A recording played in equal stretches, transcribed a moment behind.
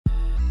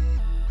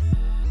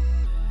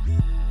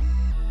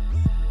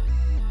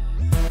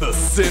The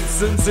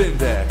Simpsons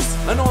Index,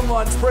 an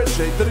online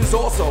spreadsheet that is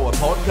also a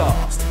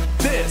podcast.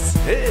 This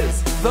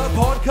is the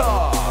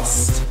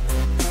podcast.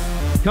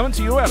 Coming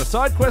to you out of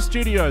SideQuest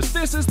Studios,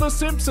 this is The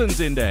Simpsons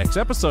Index,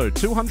 episode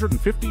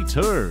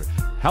 252.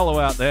 Hello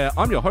out there,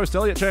 I'm your host,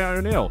 Elliot Jay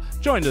O'Neill.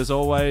 Joined as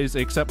always,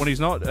 except when he's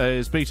not,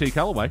 is BT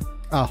Calloway.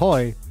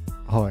 Ahoy.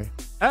 Ahoy.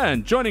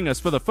 And joining us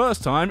for the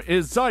first time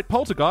is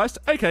ZeitPolterGeist,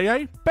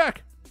 aka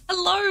Beck.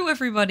 Hello,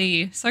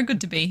 everybody. So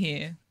good to be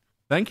here.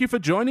 Thank you for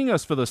joining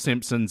us for the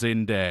Simpsons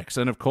Index.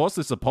 And of course,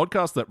 this is a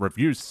podcast that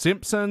reviews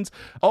Simpsons,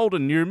 old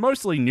and new,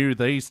 mostly new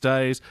these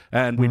days.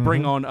 And we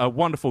bring on a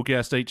wonderful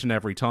guest each and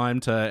every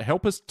time to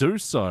help us do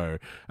so.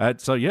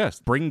 So yes,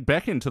 bring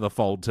Beck into the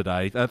fold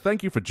today.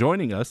 Thank you for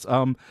joining us.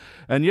 And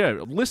yeah,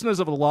 listeners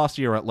of the last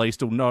year at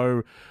least will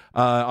know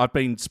I've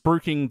been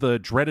spruiking the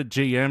dreaded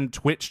GM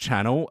Twitch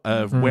channel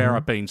where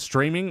I've been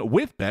streaming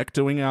with Beck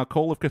doing our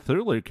Call of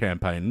Cthulhu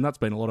campaign. And that's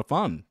been a lot of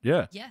fun.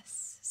 Yeah.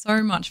 Yes.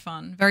 So much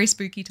fun. Very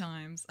spooky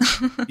times.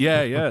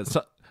 Yeah.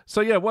 So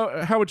yeah,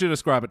 well, how would you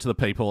describe it to the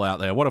people out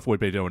there? What have we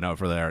been doing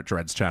over there at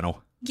Dread's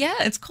channel? Yeah,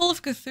 it's Call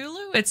of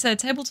Cthulhu. It's a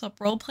tabletop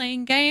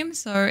role-playing game,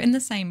 so in the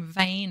same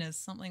vein as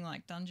something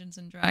like Dungeons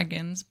and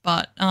Dragons,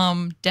 but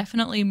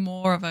definitely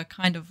more of a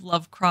kind of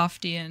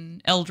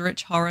Lovecraftian,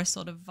 eldritch horror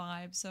sort of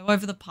vibe. So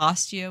over the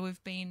past year,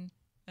 we've been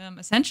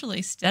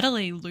essentially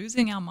steadily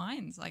losing our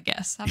minds, I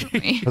guess, haven't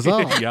we?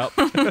 Yep.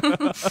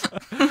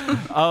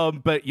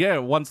 But yeah,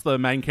 once the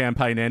main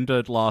campaign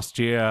ended last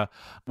year,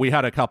 we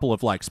had a couple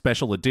of like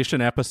special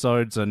edition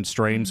episodes and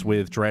streams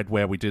with Dread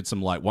where we did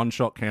some like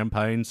one-shot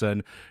campaigns.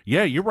 And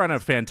yeah, you ran a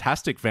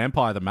fantastic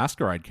Vampire the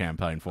Masquerade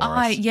campaign for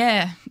us.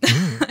 Yeah.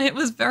 It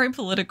was very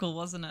political,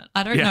 wasn't it?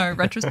 I don't know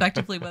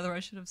retrospectively whether I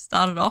should have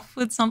started off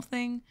with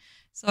something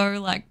so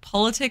like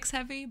politics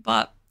heavy,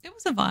 but it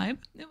was a vibe.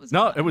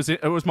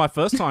 It was my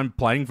first time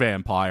playing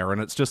Vampire, and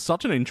it's just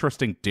such an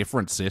interesting,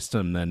 different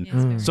system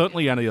than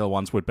certainly any of the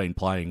ones we'd been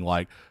playing.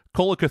 Like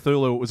Call of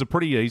Cthulhu, it was a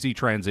pretty easy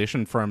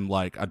transition from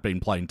like I'd been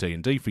playing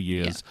D&D for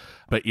years,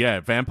 but yeah,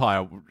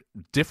 Vampire,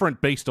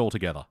 different beast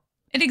altogether.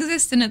 It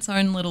exists in its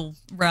own little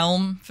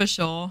realm for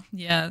sure.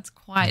 Yeah, it's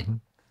quite.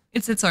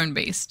 It's its own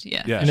beast.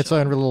 Yeah, in its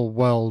own little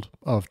world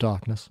of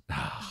darkness.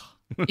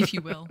 If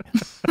you will.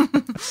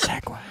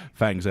 Segway.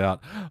 Fangs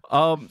out.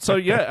 So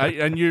yeah,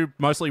 and you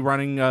mostly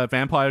running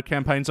vampire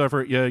campaigns over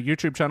at your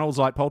YouTube channel,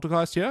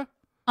 ZeitPolterGeist, yeah?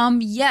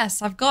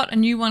 Yes, I've got a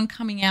new one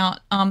coming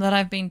out that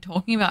I've been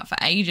talking about for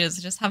ages.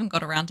 I just haven't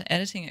got around to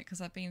editing it because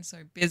I've been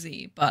so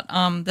busy. But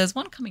there's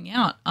one coming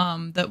out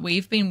that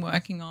we've been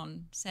working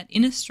on set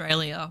in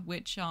Australia,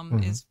 which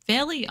is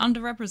fairly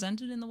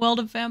underrepresented in the world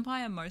of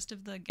vampire. Most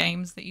of the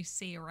games that you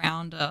see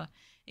around are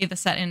either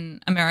set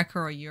in America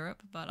or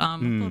Europe, but I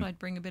thought I'd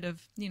bring a bit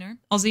of,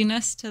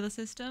 Aussie-ness to the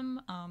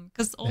system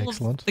because all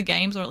of the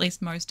games, or at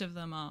least most of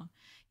them, are,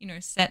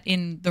 set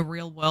in the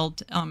real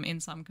world in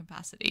some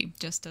capacity,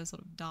 just a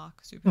sort of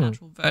dark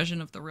supernatural version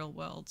of the real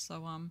world.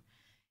 So,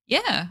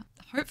 yeah,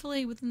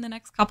 hopefully within the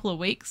next couple of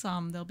weeks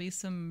there'll be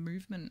some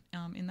movement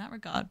in that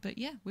regard. But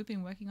yeah, we've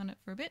been working on it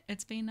for a bit.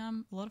 It's been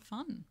a lot of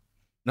fun.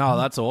 No,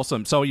 that's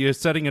awesome. So you're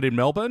setting it in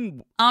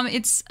Melbourne?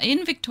 It's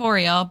in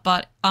Victoria,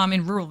 but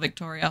in rural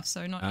Victoria,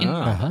 so not in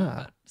Melbourne,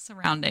 but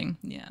surrounding,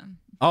 yeah.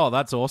 Oh,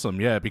 that's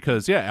awesome, yeah,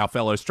 because, our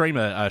fellow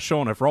streamer,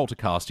 Sean of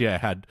Roltercast,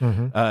 had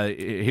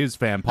his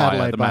Vampire,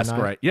 Adelaide the by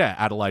Masquerade,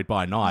 Adelaide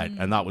by Night,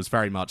 and that was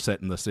very much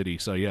set in the city,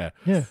 so yeah.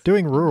 Yeah,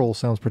 doing rural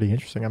sounds pretty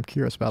interesting. I'm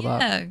curious about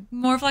that. Yeah,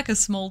 more of like a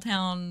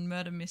small-town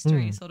murder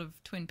mystery sort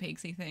of Twin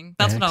Peaks-y thing.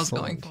 That's what I was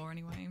going for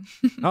anyway.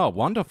 Oh,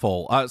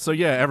 wonderful. So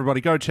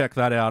everybody go check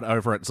that out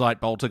over at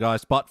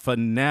ZeitPolterGeist, but for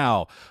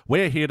now,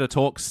 we're here to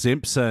talk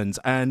Simpsons,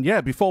 and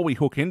before we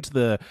hook into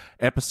the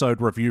episode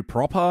review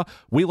proper,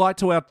 we like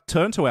to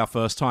turn to our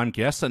first-time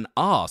guests and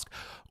ask,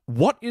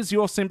 what is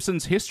your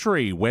Simpsons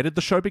history? Where did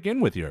the show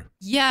begin with you?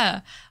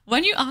 Yeah,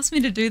 when you asked me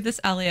to do this,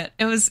 Elliot,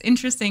 it was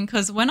interesting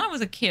because when I was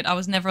a kid, I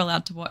was never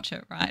allowed to watch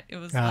it, right? It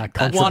was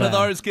one of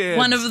those kids.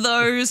 One of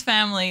those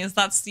families.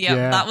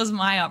 That was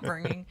my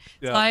upbringing.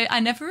 So I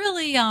never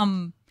really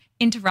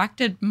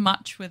interacted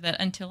much with it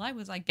until I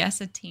was, I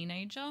guess, a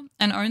teenager.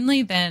 And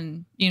only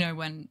then,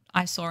 when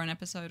I saw an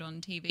episode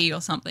on TV or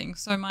something.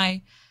 So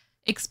my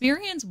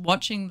experience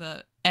watching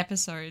the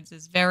episodes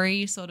is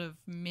very sort of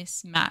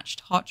mismatched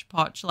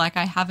hodgepodge. Like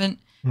I haven't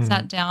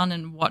sat down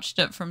and watched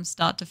it from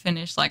start to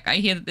finish. Like I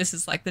hear that this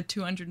is like the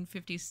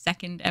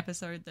 252nd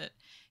episode that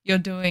you're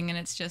doing, and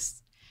it's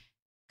just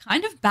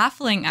kind of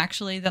baffling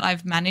actually that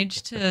I've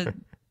managed to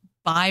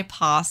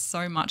bypass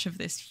so much of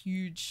this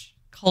huge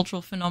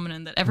cultural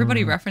phenomenon that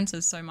everybody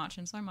references so much,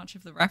 and so much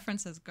of the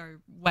references go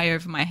way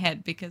over my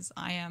head because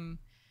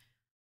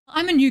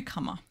I'm a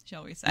newcomer,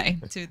 shall we say,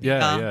 to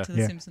the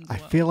Simpsons I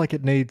world. feel like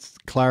it needs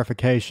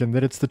clarification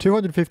that it's the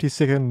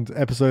 252nd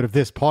episode of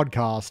this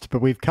podcast,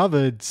 but we've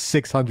covered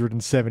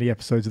 670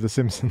 episodes of The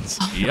Simpsons.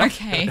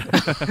 Okay.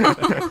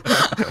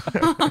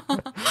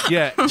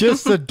 Yeah.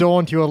 Just to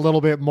daunt you a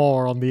little bit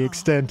more on the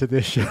extent of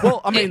this show.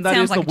 Well, I mean, It that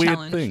sounds is like the a weird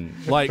challenge. thing.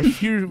 Like,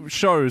 few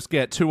shows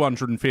get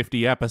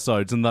 250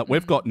 episodes, and that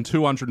we've gotten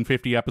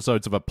 250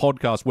 episodes of a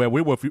podcast where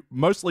we were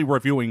mostly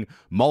reviewing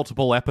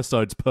multiple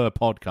episodes per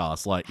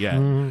podcast. Like,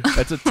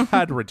 it's a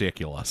tad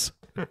ridiculous.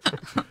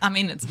 I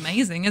mean, it's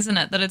amazing, isn't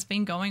it, that it's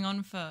been going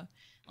on for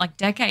like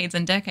decades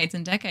and decades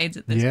and decades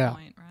at this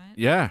point, right?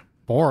 Yeah.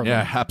 Boring.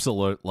 Yeah,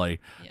 absolutely.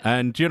 Yeah.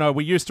 And, you know,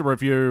 we used to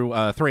review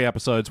 3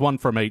 episodes, one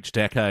from each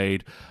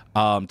decade,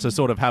 to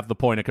sort of have the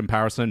point of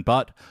comparison,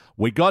 but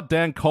we got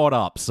Dan caught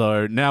up,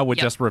 so now we're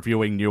just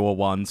reviewing newer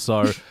ones.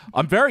 So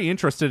I'm very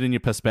interested in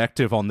your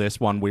perspective on this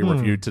one we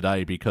reviewed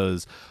today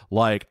because,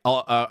 like,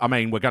 I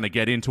mean, we're going to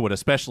get into it,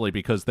 especially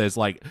because there's,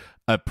 like,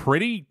 a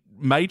pretty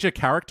major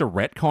character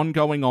retcon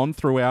going on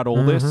throughout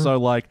all this. So,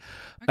 like,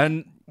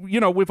 and you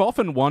know, we've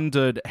often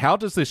wondered, how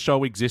does this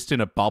show exist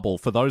in a bubble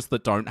for those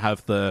that don't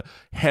have the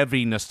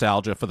heavy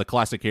nostalgia for the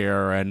classic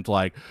era and,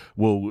 like,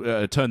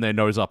 will turn their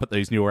nose up at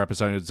these newer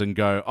episodes and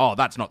go, oh,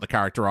 that's not the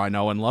character I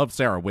know and love.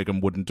 Sarah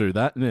Wiggum wouldn't do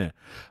that. Yeah.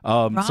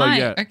 Right. So,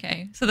 yeah.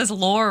 Okay. So there's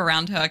lore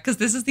around her because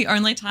this is the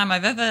only time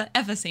I've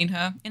ever seen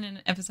her in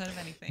an episode of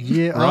anything.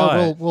 Yeah,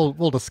 Right.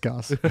 we'll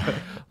discuss.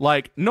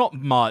 Like, not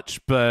much,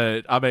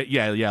 but, I mean,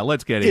 yeah,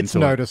 let's get It's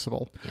into it.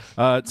 noticeable.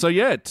 So,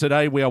 yeah,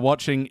 today we are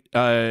watching,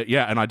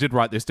 and I did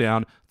write this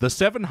down, the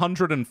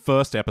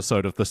 701st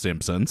episode of The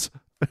Simpsons.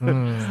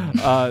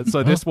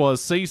 So this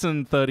was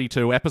season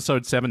 32,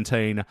 episode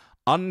 17,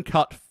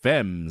 Uncut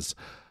Femmes.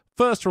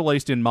 First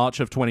released in March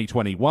of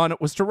 2021, it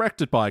was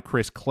directed by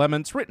Chris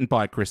Clements, written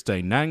by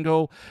Christine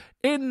Nangle.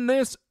 In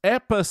this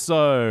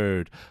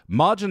episode,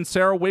 Marge and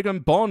Sarah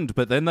Wiggum bond,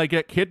 but then they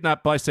get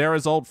kidnapped by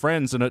Sarah's old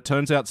friends, and it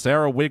turns out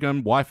Sarah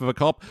Wiggum, wife of a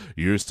cop,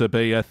 used to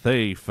be a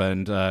thief,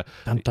 and Dun,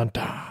 dun,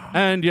 dun.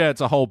 and yeah,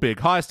 it's a whole big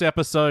heist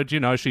episode.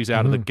 You know, she's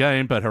out of the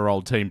game, but her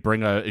old team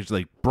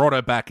they brought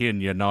her back in,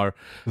 you know.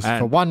 This is And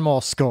for one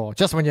more score,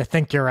 just when you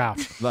think you're out.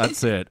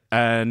 that's it.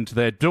 And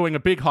they're doing a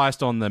big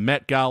heist on the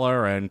Met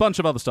Gala, and a bunch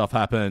of other stuff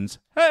happens.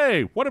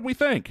 Hey, what did we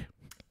think?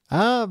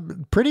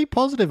 Pretty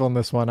positive on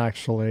this one,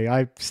 actually.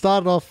 I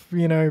started off,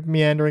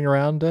 meandering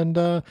around and,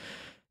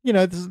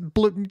 this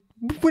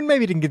we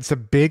maybe didn't get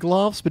some big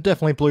laughs, but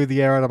definitely blew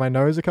the air out of my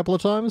nose a couple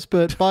of times.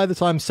 But by the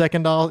time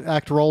second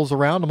act rolls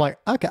around, I'm like,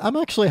 okay, I'm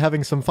actually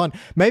having some fun.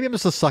 Maybe I'm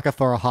just a sucker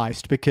for a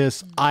heist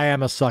because I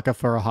am a sucker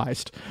for a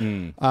heist.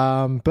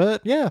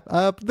 But yeah,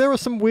 there are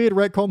some weird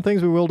retcon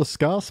things we will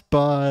discuss,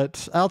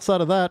 but outside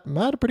of that,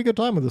 I had a pretty good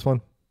time with this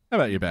one. How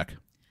about you, Beck?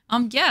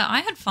 Yeah,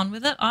 I had fun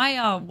with it.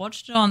 I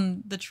watched it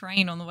on the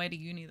train on the way to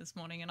uni this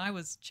morning, and I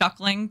was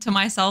chuckling to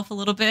myself a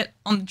little bit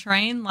on the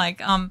train,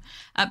 like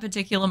at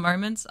particular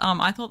moments.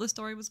 I thought the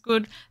story was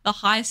good. The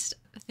heist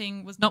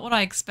thing was not what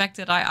I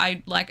expected.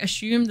 I like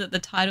assumed that the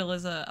title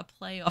is a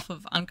play off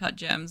of Uncut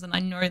Gems, and I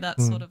know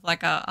that's sort of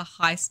like a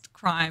heist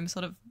crime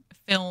sort of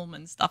film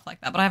and stuff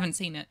like that, but I haven't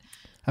seen it.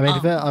 I mean,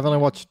 I've only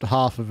watched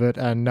half of it,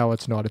 and no,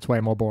 it's not. It's way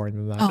more boring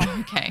than that. Oh,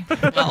 okay.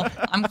 Well,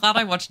 I'm glad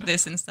I watched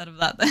this instead of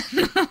that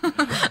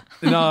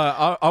then. No,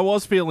 I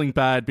was feeling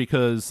bad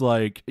because,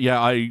 like,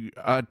 yeah,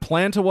 I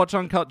planned to watch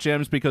Uncut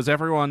Gems because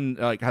everyone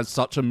has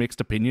such a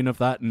mixed opinion of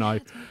that,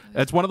 and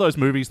it's one of those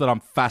movies that I'm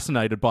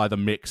fascinated by the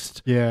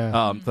mixed.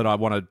 Yeah. That I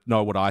want to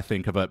know what I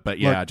think of it, but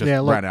yeah, I just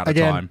look, ran out of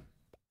again, time.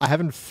 I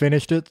haven't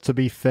finished it, to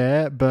be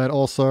fair, but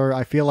also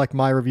I feel like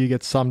my review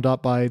gets summed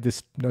up by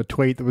this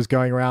tweet that was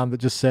going around that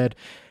just said,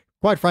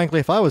 quite frankly,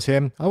 if I was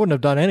him, I wouldn't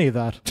have done any of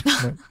that.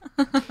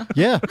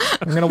 Yeah,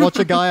 I'm going to watch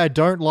a guy I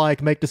don't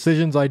like make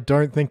decisions I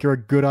don't think are a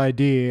good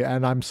idea,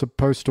 and I'm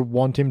supposed to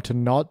want him to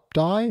not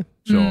die?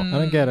 Sure. I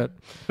don't get it.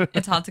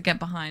 It's hard to get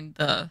behind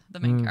the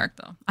main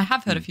character. I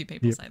have heard a few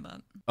people say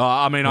that.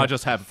 I mean, I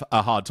just have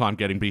a hard time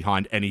getting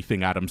behind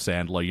anything Adam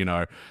Sandler, you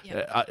know.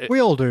 We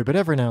all do, but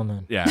every now and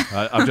then. Yeah,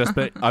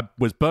 I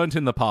was burnt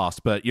in the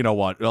past, but you know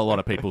what? A lot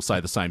of people say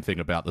the same thing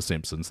about The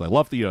Simpsons. They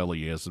love the early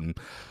years and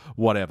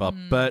whatever.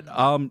 But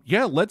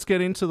yeah, let's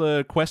get into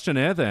the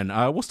questionnaire then.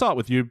 We'll start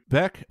with you,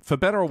 Beck. For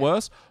better or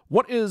worse,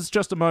 what is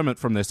just a moment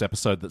from this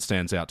episode that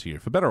stands out to you?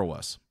 For better or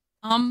worse?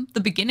 The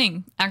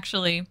beginning,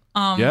 actually.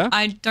 Yeah?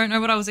 I don't know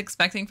what I was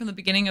expecting from the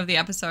beginning of the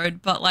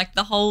episode, but like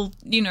the whole,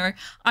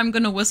 I'm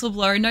going to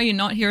whistleblow. No, you're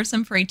not. Here are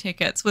some free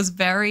tickets was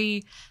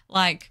very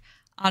like,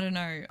 I don't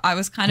know. I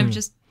was kind of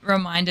just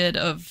reminded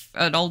of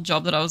an old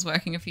job that I was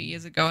working a few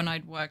years ago, and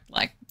I'd worked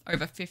like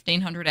over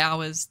 1,500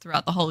 hours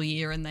throughout the whole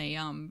year. And they,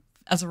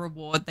 as a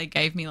reward, they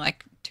gave me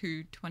like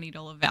two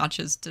 $20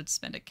 vouchers to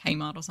spend at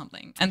Kmart or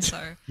something. And so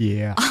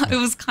Yeah. it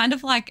was kind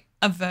of like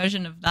a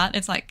version of that.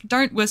 It's like,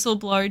 don't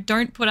whistleblow,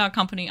 don't put our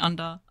company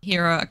under.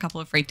 Here are a couple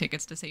of free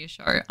tickets to see a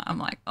show. I'm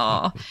like,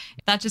 oh,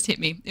 that just hit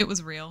me. It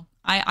was real.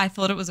 I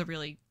thought it was a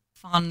really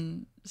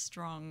fun,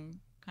 strong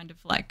kind of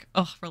like,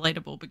 oh,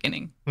 relatable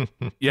beginning.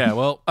 Yeah,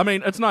 well, I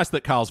mean, it's nice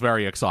that Carl's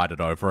very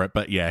excited over it,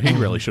 but yeah, he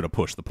really should have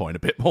pushed the point a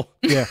bit more.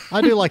 Yeah,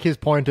 I do like his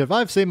point of,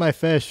 I've seen my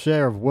fair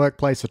share of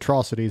workplace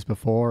atrocities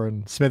before,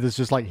 and Smith is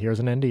just like, here's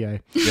an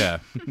NDA. Yeah.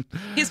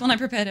 Here's one I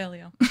prepared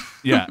earlier.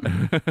 Yeah.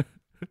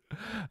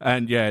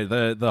 And yeah,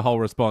 the whole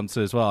response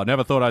is, well, I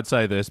never thought I'd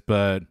say this,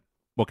 but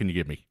what can you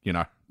give me, you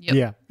know? Yep.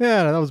 Yeah,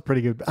 no, that was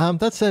pretty good.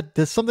 That said,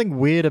 there's something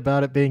weird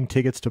about it being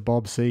tickets to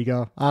Bob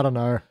Seger. I don't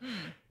know.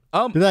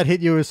 Did that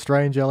hit you as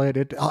strange,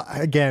 Elliot?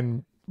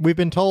 Again, we've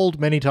been told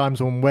many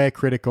times when we're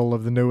critical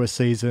of the newer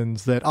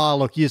seasons that,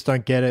 look, you just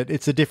don't get it.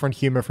 It's a different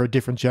humor for a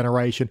different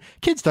generation.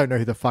 Kids don't know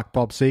who the fuck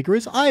Bob Seger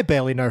is. I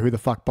barely know who the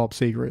fuck Bob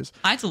Seger is.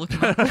 I had to look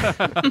him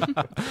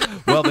up.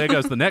 Well, there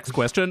goes the next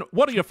question.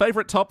 What are your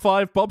favorite top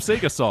 5 Bob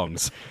Seger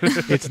songs?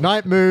 It's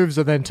Night Moves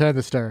and then Turn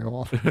the Stereo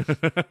Off.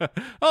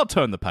 I'll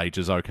Turn the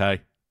Pages,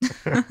 okay.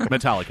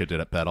 Metallica did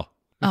it better.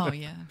 Oh,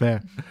 yeah.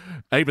 There.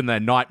 Even their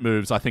Night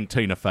Moves, I think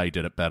Tina Fey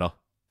did it better.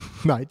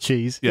 Night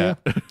cheese. Yeah.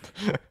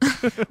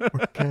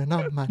 Working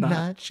on my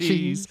night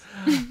cheese.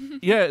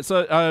 Yeah,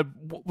 so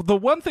the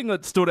one thing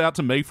that stood out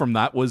to me from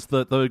that was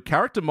that the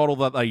character model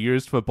that they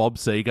used for Bob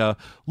Seger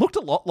looked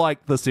a lot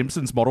like the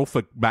Simpsons model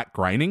for Matt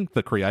Groening,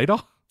 the creator.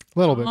 A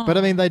little bit. But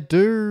I mean, they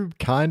do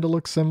kind of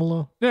look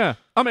similar. Yeah.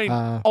 I mean,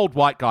 old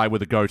white guy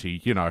with a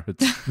goatee, you know.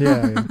 It's...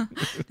 Yeah.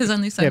 There's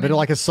only so but many.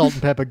 like a salt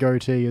and pepper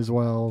goatee as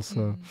well.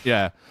 So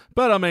Yeah.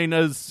 But I mean,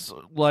 as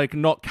like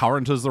not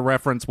current as the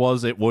reference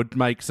was, it would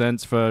make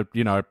sense for,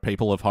 you know,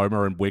 people of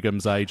Homer and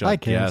Wiggum's age, I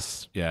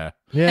guess. Yeah.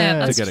 Yeah,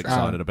 To that's get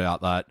excited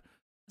about that.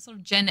 Sort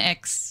of Gen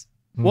X.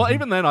 Well,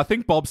 even then, I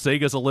think Bob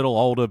Seger's a little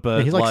older, but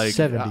Yeah, he's like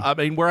 70. I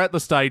mean, we're at the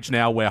stage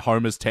now where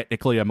Homer's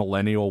technically a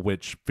millennial,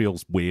 which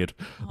feels weird.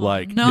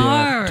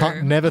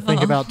 No. never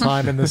think about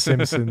time in The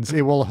Simpsons.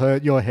 It will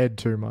hurt your head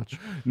too much.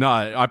 No,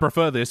 I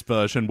prefer this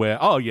version where,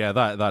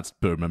 that's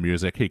boomer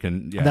music. He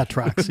can, That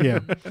tracks,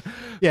 yeah.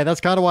 Yeah,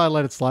 that's kind of why I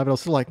let it slide, but I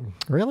was still like,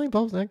 really?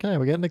 Bob? Okay,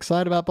 we're getting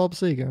excited about Bob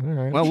Seger.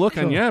 All right. Well, look,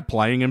 sure. and yeah,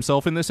 playing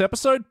himself in this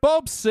episode,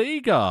 Bob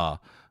Seger.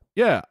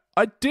 Yeah.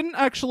 I didn't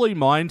actually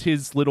mind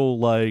his little,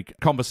 like,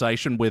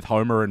 conversation with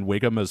Homer and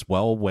Wiggum as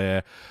well,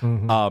 where,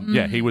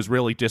 he was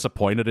really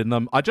disappointed in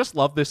them. I just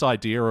love this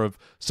idea of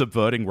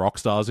subverting rock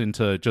stars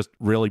into just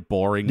really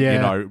boring,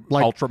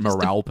 like ultra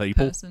morale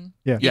people. Person.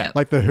 Yeah,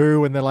 like The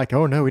Who, and they're like,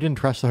 oh no, we didn't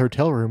trash the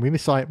hotel room. We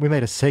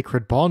made a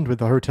sacred bond with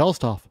the hotel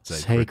staff.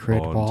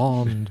 Sacred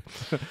bond.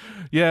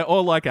 Yeah,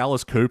 or like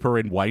Alice Cooper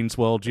in Wayne's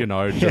World, you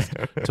know, just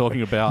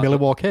talking about...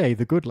 Milwaukee,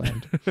 the good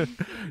land.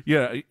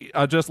 Yeah,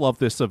 I just love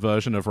this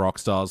subversion of rock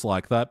stars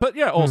like that. But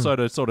yeah, also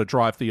to sort of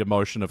drive the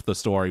emotion of the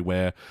story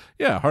where,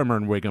 Homer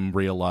and Wiggum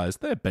realize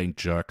they're being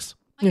jerks.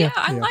 Yeah,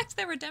 I liked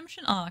their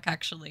redemption arc,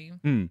 actually.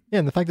 Yeah,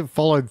 and the fact that it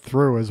followed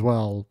through as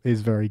well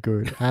is very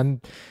good.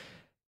 And...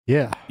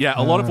 Yeah. Yeah,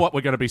 a lot of what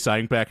we're going to be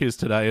saying back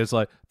today is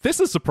like,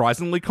 this is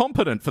surprisingly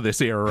competent for this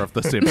era of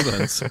The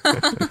Simpsons.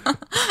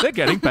 They're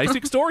getting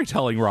basic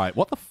storytelling right.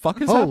 What the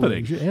fuck is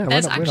happening? Yeah,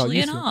 There's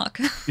actually an arc.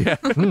 Yeah.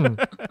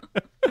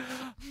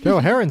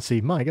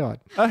 Coherency, my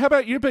God. How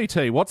about you,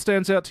 BT? What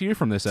stands out to you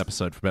from this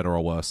episode, for better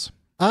or worse?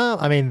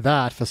 I mean,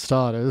 that, for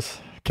starters.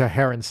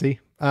 Coherency.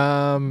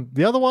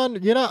 The other one,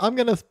 I'm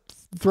going to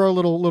throw a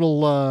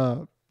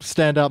little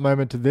standout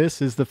moment to this,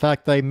 is the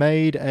fact they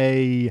made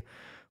a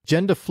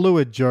gender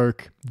fluid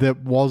joke that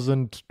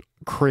wasn't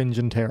cringe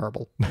and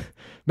terrible.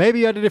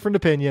 Maybe you had a different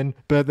opinion,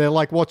 but they're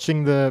like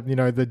watching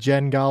the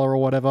Gen Gala or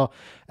whatever,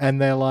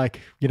 and they're like,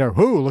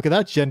 look at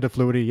that gender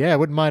fluidity. Yeah, I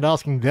wouldn't mind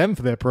asking them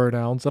for their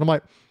pronouns. And I'm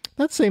like,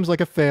 that seems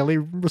like a fairly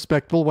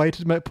respectable way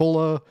to pull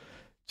a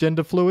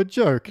gender fluid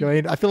joke. I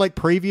mean, I feel like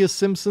previous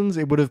Simpsons,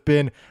 it would have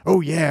been,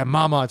 oh yeah,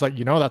 mama. It's like,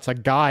 that's a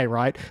guy,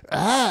 right?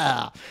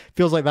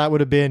 Feels like that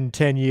would have been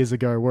 10 years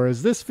ago,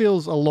 whereas this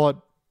feels a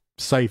lot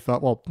safer.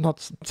 Well,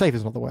 not safe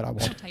is not the word I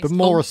want, but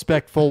more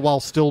respectful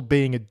while still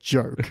being a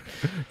joke.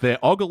 They're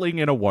ogling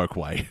in a woke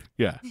way.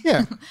 Yeah.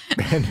 Yeah.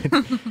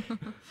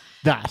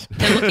 That.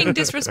 They're looking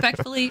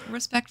disrespectfully,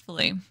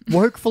 respectfully.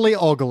 Wokefully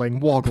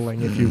ogling,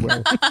 woggling, if you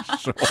will.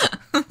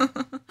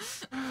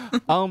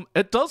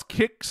 It does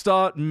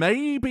kickstart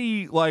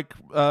maybe like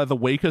the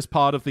weakest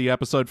part of the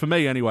episode for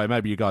me anyway.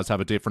 Maybe you guys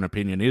have a different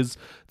opinion. Is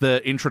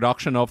the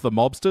introduction of the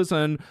mobsters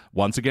and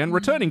once again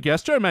returning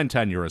guest Joe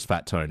Mantegna as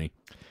Fat Tony.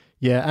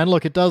 Yeah, and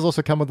look, it does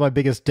also come with my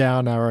biggest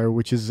down arrow,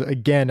 which is,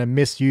 again, a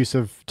misuse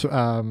of,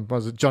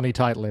 Johnny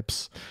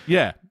Tightlips.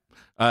 Yeah.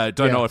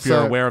 Don't know if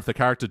you're aware of the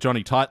character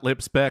Johnny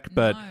Tightlips, Beck,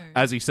 but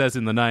as he says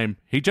in the name,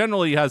 he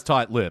generally has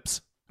tight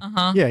lips.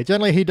 Yeah,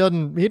 generally he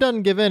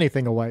doesn't give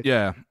anything away.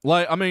 Yeah,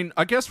 like, I mean,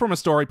 I guess from a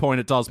story point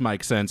it does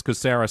make sense, because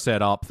Sarah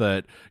set up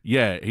that,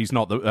 he's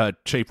not the,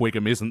 Chief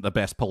Wiggum isn't the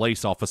best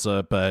police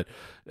officer, but,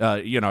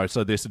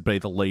 so this would be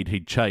the lead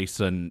he'd chase,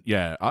 and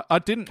I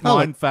didn't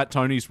mind Fat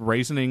Tony's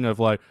reasoning of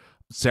like,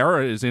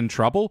 Sarah is in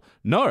trouble?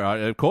 No,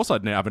 of course I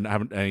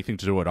haven't anything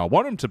to do with it. I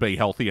want him to be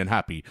healthy and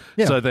happy.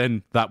 Yeah. So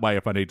then that way,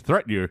 if I need to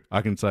threaten you,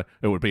 I can say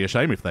it would be a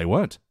shame if they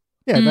weren't.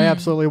 Yeah, they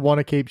absolutely want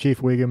to keep Chief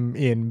Wiggum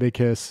in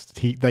because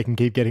they can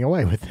keep getting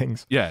away with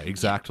things. Yeah,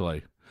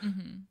 exactly.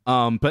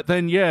 But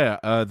then,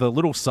 the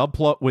little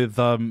subplot with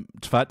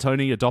Fat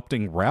Tony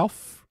adopting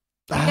Ralph.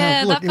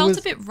 Yeah, Look, that felt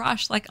a bit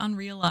rushed, like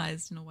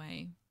unrealized in a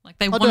way. Like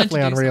they wanted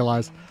definitely to do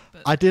unrealized. something,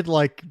 but... I did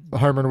like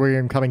Homer and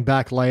William coming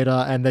back later,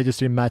 and they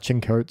just do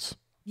matching coats.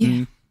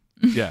 Yeah.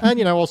 Yeah.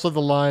 And, also the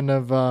line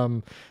of,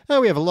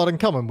 we have a lot in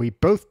common. We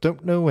both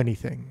don't know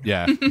anything.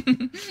 Yeah.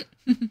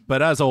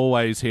 But as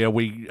always here,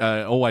 we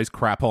always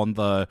crap on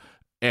the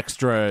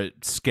extra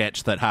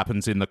sketch that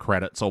happens in the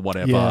credits or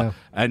whatever. Yeah.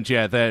 And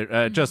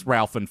they're just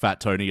Ralph and Fat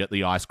Tony at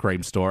the ice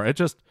cream store. It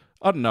just,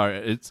 I don't know,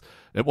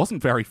 it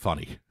wasn't very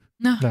funny.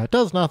 No, it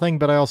does nothing,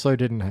 but I also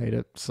didn't hate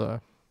it,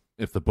 so...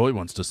 If the boy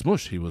wants to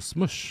smush, he will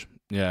smush.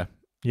 Yeah.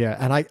 Yeah,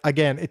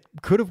 and it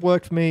could have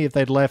worked for me if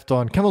they'd left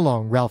on, come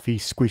along, Ralphie,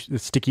 squish the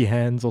sticky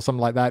hands or something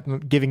like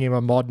that, giving him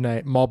a mob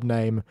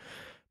name.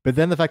 But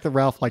then the fact that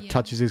Ralph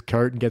touches his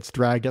coat and gets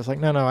dragged, it's like,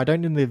 no, I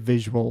don't need the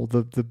visual.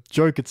 The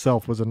joke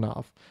itself was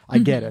enough. I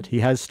get it. He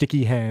has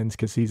sticky hands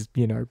because he's,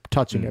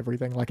 touching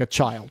everything like a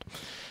child.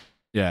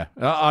 Yeah,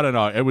 I don't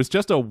know. It was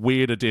just a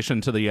weird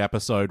addition to the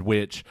episode,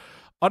 which...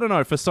 I don't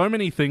know, for so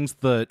many things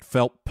that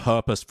felt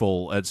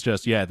purposeful, it's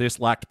just, this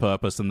lacked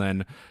purpose, and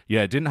then,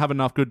 didn't have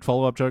enough good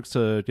follow-up jokes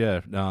to,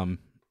 I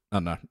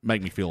don't know,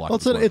 make me feel like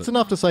it's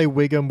enough to say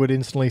Wiggum would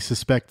instantly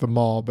suspect the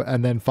mob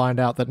and then find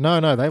out that,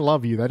 no, they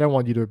love you. They don't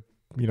want you to,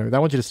 they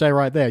want you to stay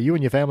right there. You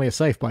and your family are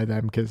safe by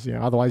them because,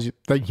 otherwise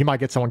you might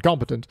get someone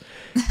competent.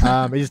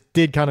 It just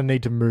did kind of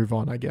need to move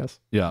on, I guess.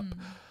 Yeah.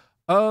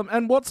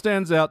 And what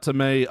stands out to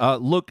me,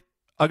 look,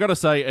 I gotta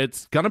say,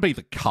 it's gonna be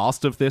the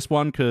cast of this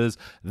one because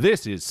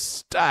this is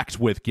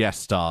stacked with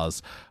guest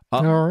stars.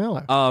 Oh,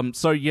 really?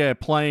 So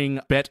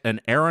playing Bet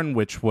and Erin,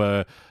 which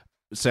were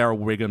Sarah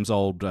Wiggum's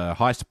old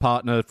heist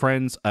partner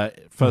friends.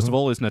 First of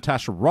all is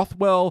Natasha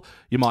Rothwell.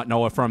 You might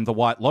know her from The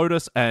White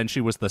Lotus, and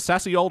she was the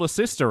sassy older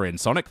sister in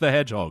Sonic the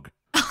Hedgehog.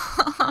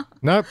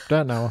 Nope,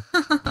 don't know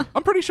her.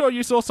 I'm pretty sure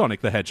you saw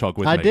Sonic the Hedgehog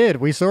with me. I did.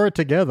 We saw it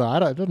together. I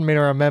didn't mean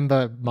to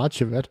remember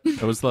much of it.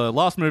 It was the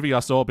last movie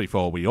I saw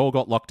before we all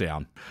got locked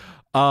down.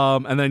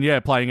 And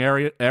then, playing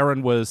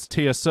Erin was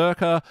Tia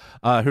Serka,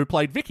 who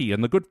played Vicky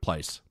in The Good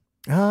Place.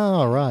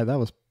 Oh, right. That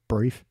was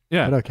brief.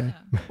 Yeah. But okay.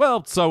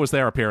 Well, so was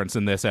their appearance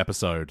in this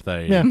episode.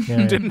 They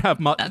didn't have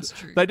much. That's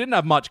true. They didn't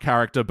have much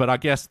character, but I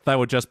guess they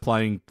were just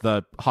playing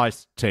the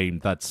heist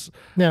team. That's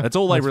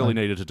all they really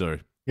needed to do.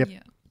 Yep. Yeah.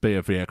 Be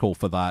a vehicle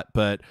for that.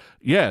 But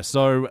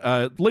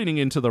so leaning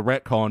into the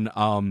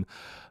retcon,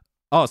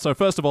 so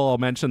first of all, I'll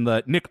mention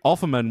that Nick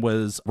Offerman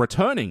was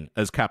returning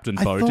as Captain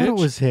Bowditch. I thought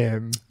it was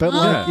him,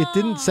 but it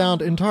didn't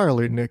sound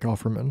entirely Nick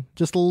Offerman,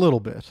 just a little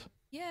bit.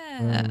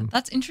 Yeah,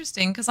 that's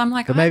interesting because I'm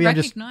like, but I maybe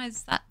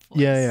recognize that voice.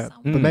 Yeah.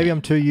 But maybe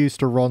I'm too used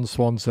to Ron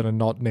Swanson and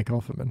not Nick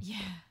Offerman.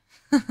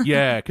 Yeah.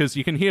 Yeah, because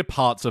you can hear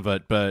parts of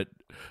it, but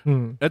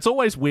it's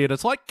always weird.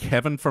 It's like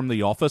Kevin from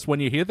The Office when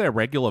you hear their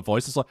regular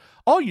voice. It's like,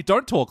 oh, you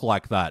don't talk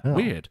like that. Oh.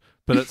 Weird.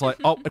 But it's like,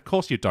 oh, of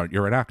course you don't.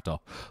 You're an actor.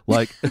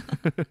 Like,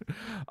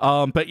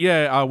 but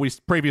we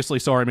previously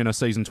saw him in a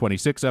season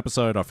 26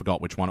 episode. I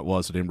forgot which one it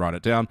was. I didn't write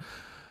it down.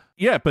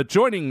 Yeah, but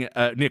joining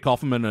Nick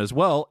Offerman as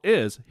well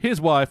is his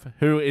wife,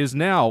 who is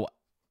now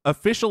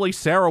officially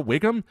Sarah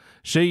Wiggum.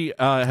 She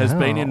has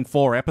been in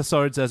 4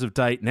 episodes as of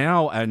date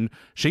now, and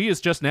she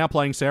is just now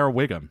playing Sarah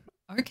Wiggum.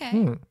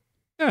 Okay.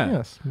 Yeah.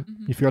 Yes.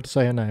 You forgot to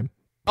say her name.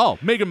 Oh,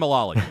 Megan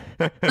Mullally.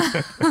 Yeah,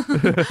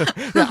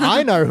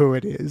 I know who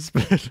it is,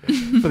 but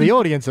for the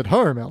audience at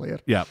home,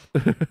 Elliot. Yeah.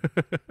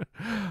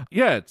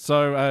 Yeah,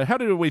 so how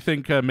did we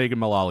think Megan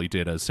Mullally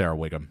did as Sarah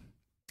Wiggum?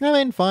 I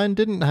mean, fine.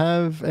 Didn't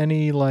have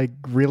any,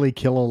 really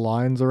killer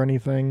lines or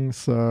anything,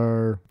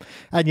 so...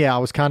 And I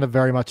was kind of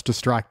very much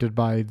distracted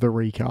by the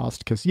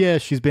recast, because,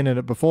 she's been in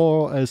it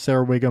before as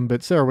Sarah Wiggum,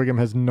 but Sarah Wiggum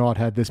has not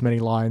had this many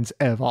lines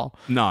ever.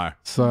 No.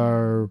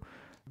 So,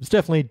 I was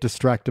definitely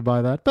distracted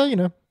by that,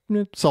 but,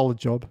 solid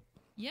job.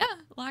 Yeah,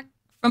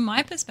 from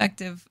my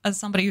perspective, as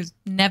somebody who's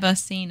never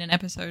seen an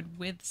episode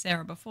with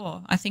Sarah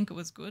before, I think it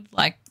was good.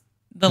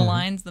 The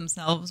lines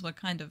themselves were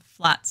kind of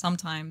flat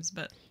sometimes,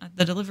 but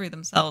the delivery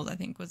themselves, I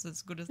think, was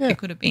as good as they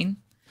could have been.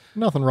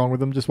 Nothing wrong with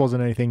them, just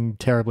wasn't anything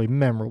terribly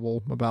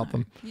memorable about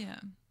them. Yeah.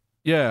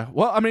 Yeah,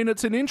 well, I mean,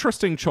 it's an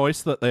interesting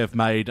choice that they've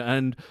made,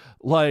 and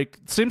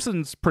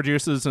Simpsons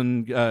producers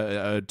and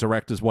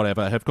directors,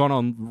 whatever, have gone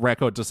on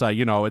record to say,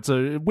 it's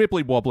a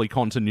wibbly-wobbly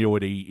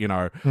continuity,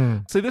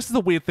 See, this is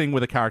the weird thing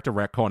with a character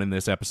retcon in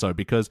this episode,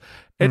 because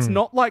it's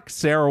not like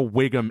Sarah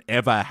Wiggum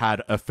ever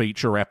had a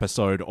feature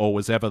episode or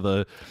was ever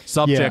the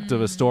subject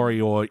of a story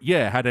or,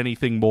 had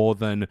anything more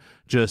than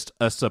just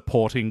a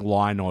supporting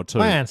line or two.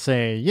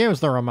 Fancy,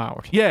 use the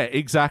remote. Yeah,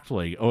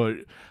 exactly.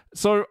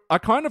 So I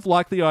kind of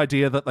like the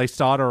idea that they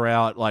start her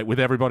out with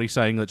everybody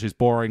saying that she's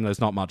boring, there's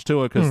not much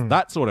to her, because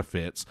that sort of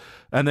fits.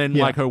 And then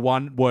her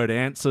one-word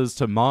answers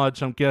to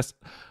Marge, I guess,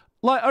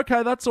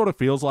 okay, that sort of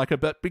feels like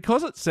it, but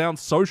because it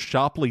sounds so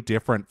sharply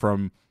different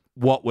from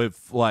what we've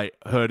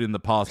heard in the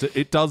past,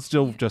 it does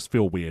still just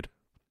feel weird.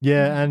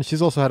 Yeah, and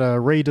she's also had a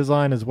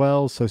redesign as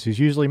well, so she's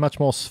usually much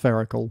more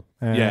spherical.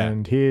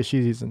 And here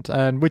she isn't.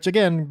 And which,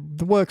 again,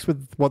 works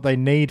with what they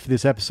need for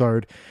this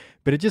episode,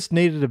 but it just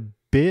needed a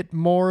bit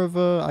more of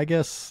a, I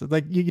guess,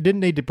 like you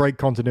didn't need to break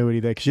continuity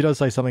there, because she does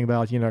say something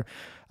about,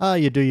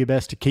 you do your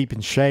best to keep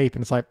in shape,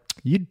 and it's like,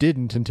 you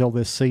didn't until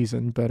this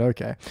season, but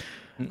okay.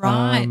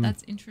 Right,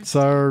 that's interesting.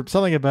 So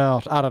something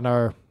about, I don't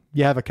know,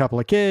 you have a couple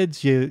of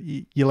kids,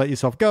 you let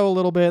yourself go a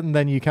little bit, and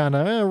then you kind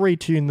of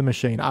retune the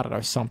machine. I don't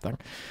know, something.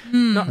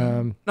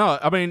 No,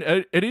 I mean,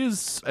 it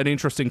is an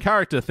interesting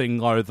character thing,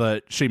 though,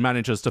 that she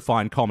manages to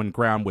find common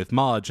ground with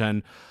Marge.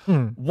 And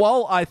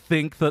while I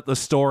think that the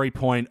story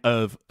point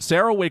of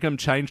Sarah Wiggum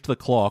changed the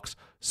clocks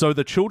so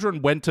the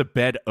children went to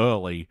bed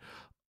early,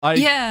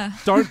 I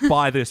don't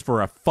buy this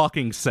for a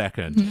fucking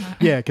second.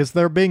 Yeah, because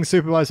they're being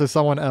supervised by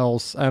someone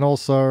else, and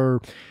also...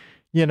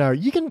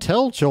 you can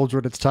tell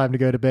children it's time to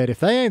go to bed if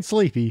they ain't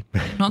sleepy.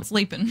 Not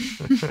sleeping.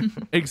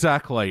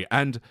 Exactly.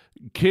 And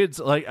kids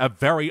are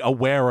very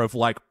aware of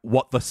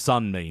what the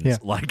sun means.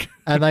 Yeah.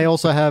 And they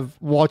also have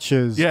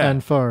watches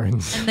and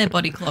phones. And their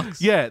body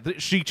clocks. Yeah,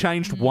 she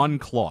changed one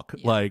clock.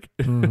 Yeah.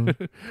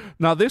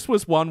 Now this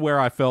was one where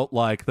I felt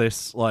like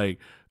this,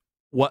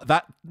 what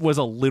that was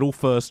a little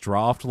first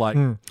draft.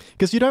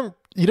 Because you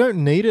don't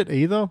need it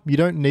either. You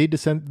don't need to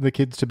send the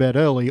kids to bed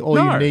early. All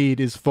you need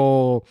is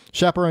for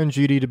chaperone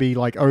duty to be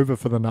over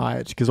for the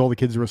night because all the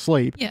kids are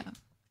asleep. Yeah.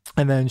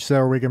 And then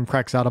Sarah Wiggum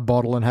cracks out a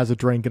bottle and has a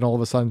drink, and all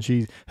of a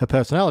sudden her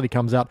personality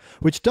comes out,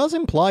 which does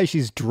imply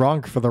she's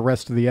drunk for the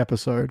rest of the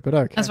episode, but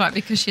okay. That's right,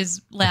 because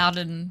she's loud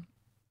and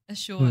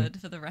assured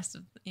for the rest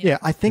of Yeah,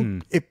 I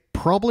think it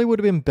probably would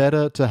have been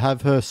better to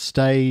have her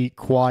stay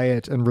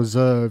quiet and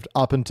reserved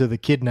up until the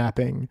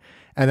kidnapping,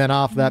 and then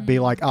after that be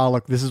like, oh,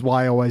 look, this is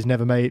why I always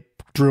never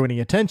drew any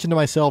attention to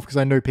myself, because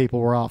I knew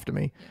people were after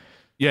me.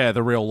 Yeah,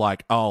 the real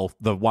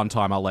the one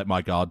time I let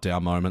my guard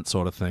down moment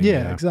sort of thing.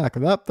 Yeah,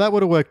 exactly. That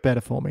would have worked better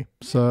for me.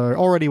 So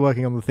already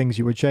working on the things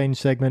you would change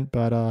segment,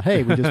 but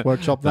hey, we just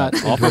workshopped that.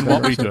 Often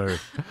what we do.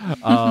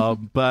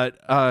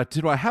 But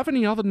did I have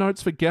any other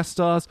notes for guest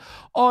stars?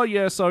 Oh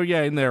yeah, so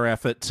yeah, in their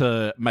effort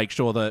to make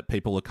sure that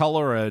people of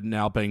color are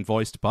now being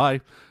voiced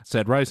by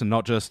said race and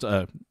not just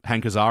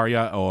Hank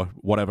Azaria or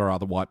whatever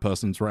other white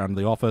persons around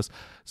the office.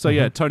 So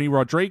yeah, Tony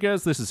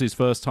Rodriguez, this is his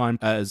first time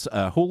as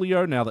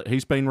Julio now that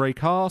he's been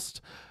recast.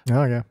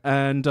 Oh, yeah.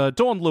 And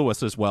Dawn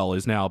Lewis as well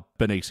is now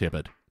Bernice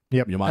Hibbard.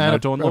 Yep. You might know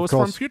Dawn Lewis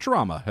from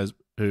Futurama,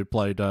 who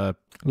played...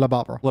 La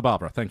Barbara. La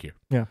Barbara, thank you.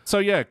 Yeah. So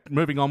yeah,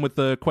 moving on with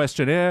the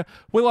questionnaire,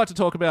 we like to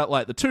talk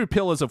about the two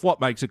pillars of what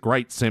makes a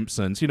great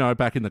Simpsons.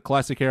 Back in the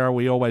classic era,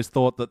 we always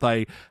thought that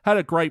they had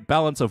a great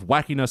balance of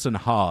wackiness and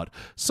hard.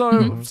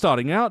 So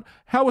starting out,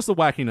 how was the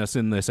wackiness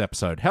in this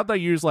episode? How'd they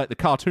use the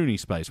cartoony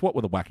space? What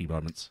were the wacky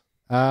moments?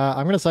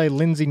 I'm going to say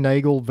Lindsay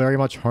Naegle, very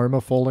much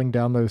Homer falling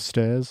down those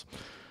stairs.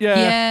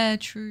 Yeah,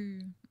 true.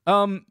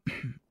 I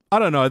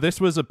don't know.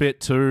 This was a bit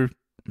too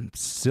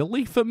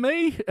silly for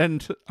me,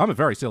 and I'm a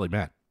very silly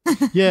man.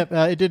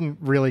 Yeah, it didn't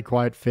really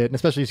quite fit, and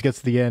especially as it gets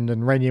to the end,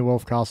 and Rainier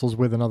Wolfcastle's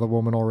with another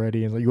woman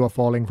already, and you are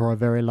falling for a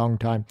very long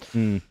time.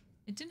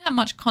 It didn't have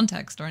much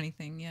context or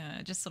anything. Yeah,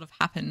 it just sort of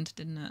happened,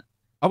 didn't it?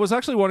 I was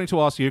actually wanting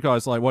to ask you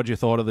guys, what you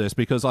thought of this,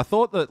 because I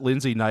thought that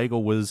Lindsay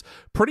Naegle was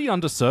pretty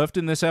underserved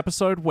in this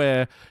episode,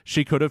 where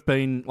she could have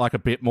been a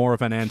bit more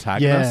of an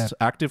antagonist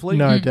actively.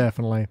 No,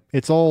 definitely.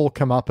 It's all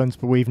comeuppance,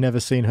 but we've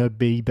never seen her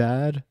be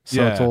bad.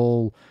 So it's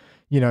all,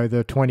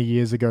 the 20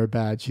 years ago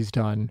bad she's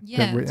done.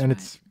 Yeah,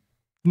 it's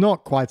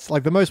not quite...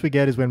 the most we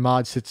get is when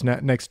Marge sits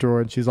next to her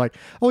and she's like,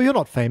 oh, you're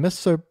not famous,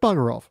 so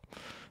bugger off.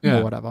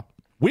 Or whatever.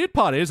 Weird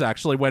part is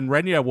actually when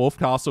Rainier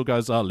Wolfcastle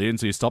goes, oh,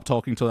 Lindsay, stop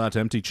talking to that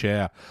empty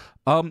chair.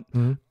 Have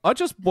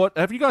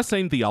you guys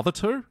seen the other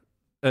two?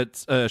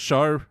 It's a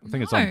show. I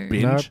think it's on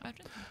Binge. Nope.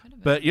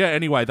 But yeah,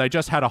 anyway, they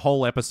just had a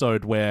whole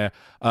episode where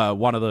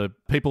one of the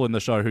people in the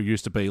show who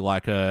used to be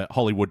a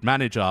Hollywood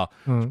manager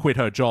quit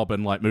her job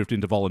and moved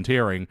into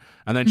volunteering.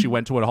 And then she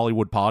went to a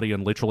Hollywood party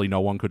and literally no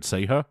one could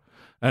see her.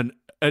 And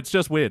it's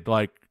just weird.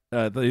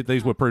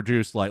 These were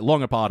produced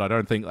long apart. I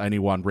don't think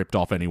anyone ripped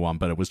off anyone,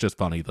 but it was just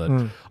funny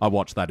that I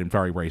watched that in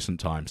very recent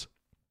times.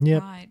 Yeah,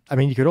 right. I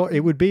mean, it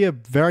would be a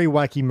very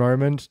wacky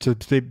moment to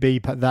be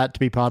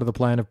part of the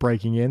plan of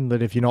breaking in.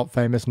 That if you're not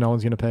famous, no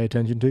one's going to pay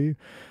attention to you.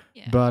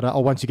 Yeah. But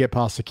or once you get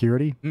past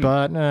security.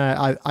 But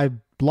I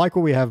like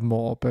what we have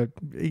more. But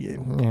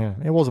yeah,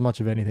 it wasn't much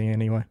of anything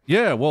anyway.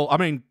 Yeah, well, I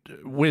mean,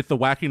 with the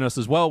wackiness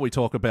as well, we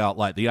talk about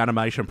the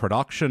animation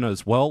production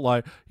as well.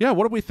 What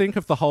do we think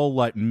of the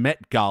whole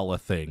Met Gala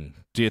thing?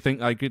 Do you think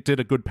it did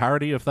a good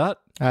parody of that?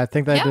 I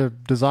think they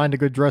designed a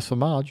good dress for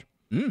Marge.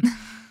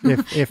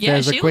 If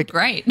there's a quick, looked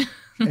great.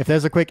 If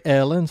there's a quick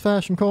Airlines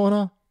fashion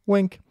corner,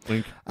 wink.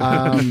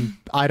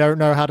 I don't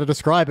know how to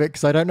describe it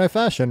because I don't know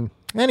fashion.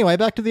 Anyway,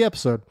 back to the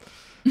episode.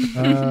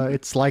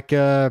 It's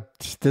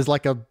there's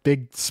a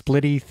big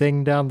splitty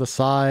thing down the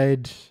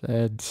side.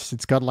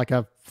 It's got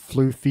a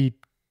floofy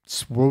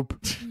swoop.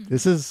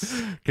 This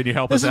is. Can you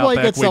help us out,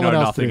 Beck? We know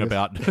nothing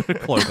about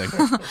clothing.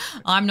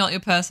 I'm not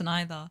your person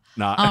either.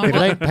 No. If it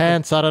ain't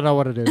pants, I don't know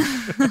what it is.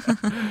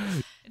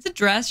 It's a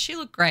dress. She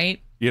looked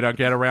great. You don't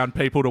get around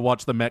people to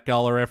watch the Met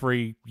Gala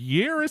every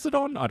year, is it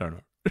on? I don't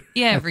know.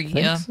 Yeah, every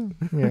year. So.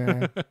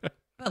 Yeah.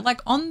 But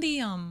like on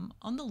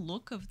the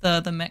look of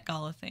the Met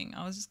Gala thing,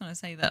 I was just going to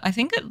say that I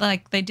think that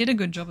like they did a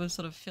good job of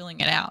sort of filling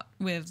it out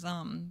with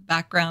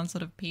background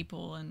sort of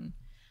people and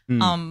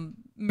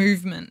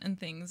movement and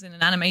things in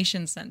an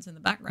animation sense in the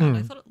background.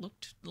 I thought it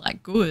looked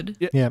like good.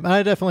 Yeah, and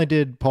I definitely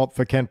did pop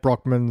for Kent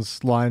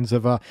Brockman's lines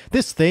of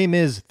this theme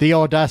is the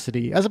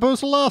audacity, as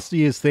opposed to last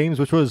year's themes,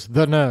 which was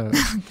the nerve.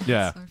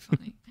 Yeah. So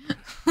funny.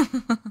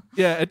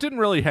 Yeah, it didn't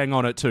really hang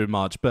on it too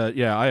much, but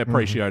yeah, I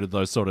appreciated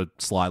those sort of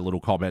sly little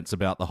comments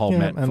about the whole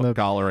Met and the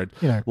Gala and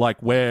you know,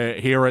 we're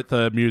here at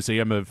the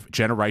Museum of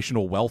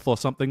Generational Wealth or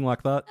something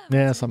like that.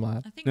 Yeah, something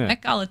like that. I think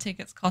Met Gala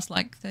tickets cost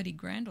like 30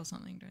 grand or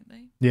something, don't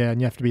they? Yeah,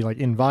 and you have to be like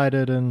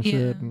invited and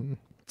shit. And...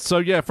 So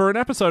yeah, for an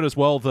episode as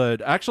well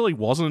that actually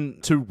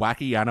wasn't too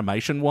wacky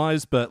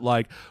animation-wise, but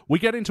like we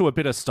get into a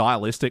bit of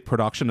stylistic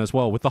production as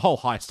well with the whole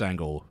heist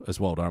angle as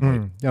well, don't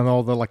we? And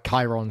all the like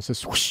chyrons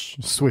just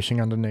swishing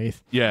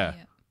underneath. Yeah.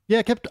 Yeah,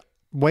 I kept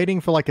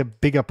waiting for like a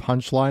bigger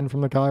punchline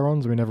from the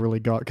chyrons. We never really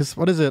got, because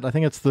what is it? I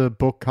think it's the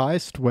book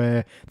heist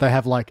where they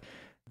have like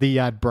the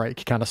ad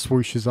break kind of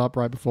swooshes up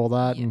right before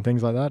that and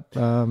things like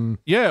that.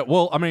 Yeah,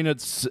 well, I mean,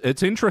 it's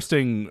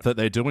interesting that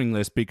they're doing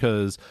this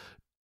because,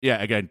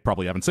 yeah, again,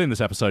 probably haven't seen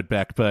this episode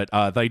back, but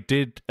they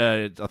did,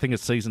 I think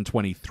it's season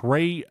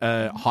 23,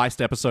 a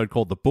heist episode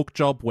called The Book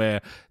Job,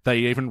 where they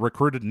even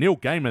recruited Neil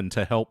Gaiman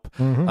to help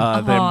them.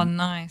 Oh,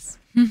 nice.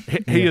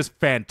 He is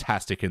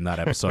fantastic in that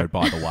episode,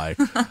 by the way.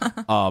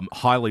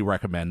 Highly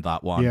recommend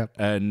that one. Yeah.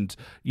 And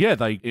yeah,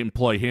 they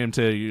employ him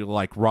to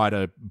like write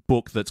a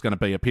book that's going to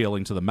be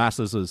appealing to the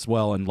masses as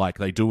well, and like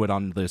they do it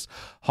on this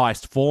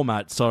heist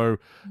format. So,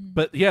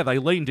 but yeah, they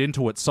leaned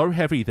into it so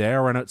heavy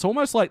there, and it's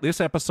almost like this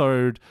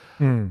episode,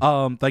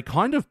 they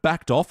kind of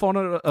backed off on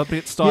it a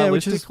bit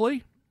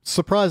stylistically.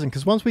 Surprising,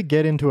 because once we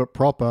get into it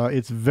proper,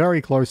 it's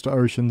very close to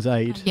Ocean's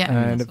 8,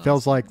 and it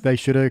feels like they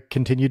should have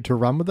continued to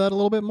run with that a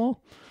little bit more.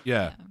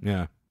 Yeah.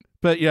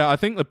 But yeah, I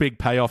think the big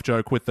payoff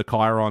joke with the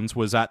chyrons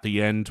was at the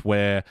end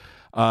where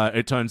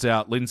it turns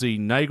out Lindsay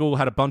Nagel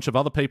had a bunch of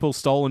other people's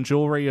stolen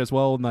jewelry as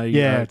well, and they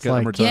get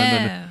them returned.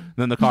 And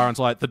then the chyron's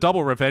like, the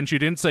double revenge you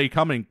didn't see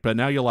coming, but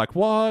now you're like,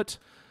 what?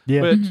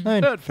 Yeah,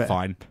 but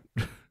fine.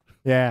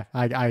 Yeah,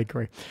 I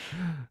agree.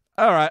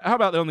 All right, how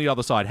about on the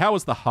other side? How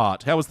was the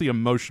heart? How was the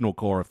emotional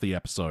core of the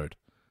episode?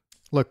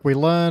 Look, we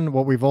learn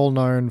what we've all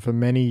known for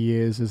many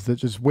years is that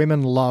just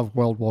women love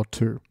World War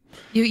II.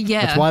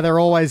 Yeah. That's why they're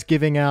always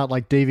giving out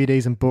like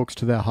DVDs and books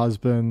to their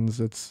husbands.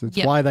 It's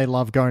why they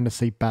love going to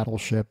see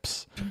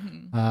battleships.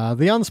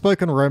 The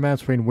unspoken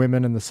romance between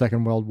women in the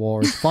Second World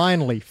War is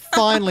finally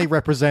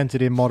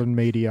represented in modern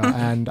media,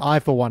 and I,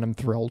 for one, am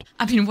thrilled.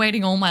 I've been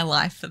waiting all my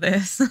life for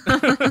this.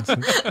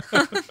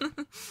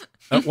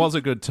 It was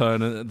a good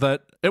turn.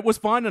 That it was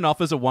fine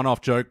enough as a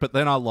one-off joke, but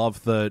then I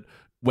love that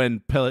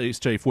when Police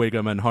Chief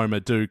Wiggum and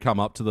Homer do come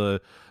up to the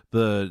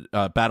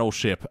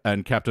battleship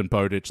and Captain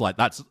Bowditch, like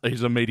that's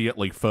his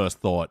immediately first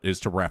thought is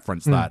to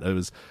reference that. It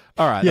was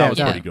all right. That was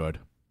pretty good.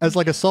 As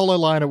like a solo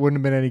line, it wouldn't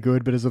have been any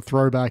good, but as a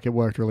throwback, it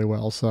worked really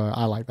well. So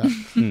I like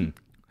that.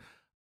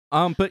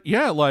 But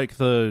yeah, like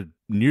the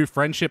new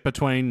friendship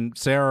between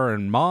Sarah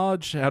and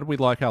Marge. How do we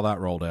like how that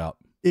rolled out?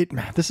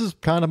 This is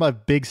kind of my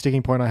big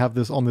sticking point I have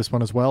on this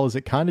one as well, is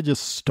it kind of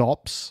just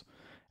stops.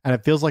 And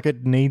it feels like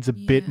it needs a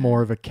bit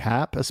more of a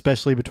cap,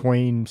 especially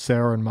between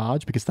Sarah and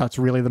Marge, because that's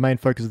really the main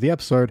focus of the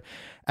episode.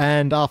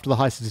 And after the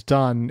heist is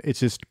done, it's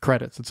just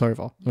credits. It's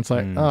over. It's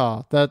like,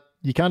 that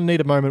you kind of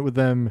need a moment with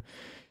them,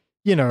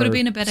 you know. Would have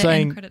been a better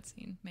end credit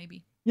scene,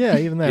 maybe. Yeah,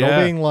 even then.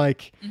 Or being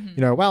like,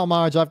 you know, well,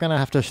 Marge, I'm going to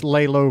have to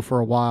lay low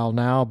for a while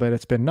now, but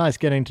it's been nice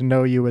getting to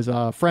know you as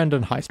a friend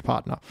and heist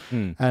partner.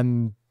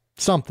 And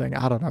something,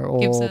 I don't know. Or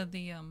gives her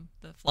the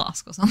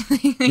flask or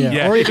something.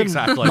 Or even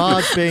exactly.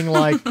 Marge being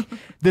like,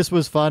 this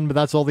was fun, but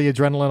that's all the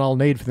adrenaline I'll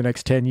need for the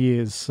next 10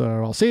 years. So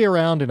I'll see you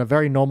around in a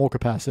very normal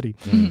capacity.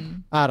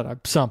 I don't know,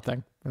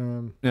 something.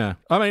 Yeah.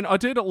 I mean, I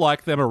did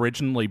like them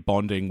originally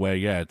bonding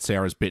where,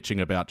 Sarah's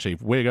bitching about Chief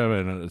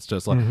Wiggum, and it's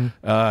just like,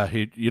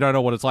 you don't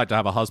know what it's like to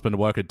have a husband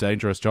work a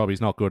dangerous job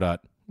he's not good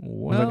at.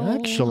 Well, like,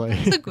 actually.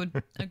 It's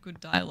a good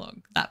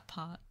dialogue, that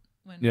part.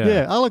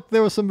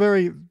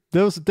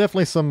 There was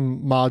definitely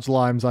some Marge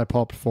limes I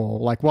popped for.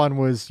 Like one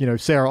was, you know,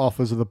 Sarah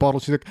offers her the bottle.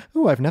 She's like,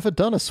 "Oh, I've never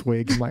done a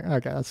swig." I'm like,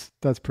 okay,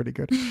 that's pretty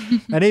good.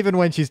 And even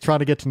when she's trying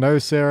to get to know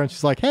Sarah, and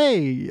she's like,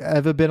 "Hey,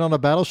 ever been on a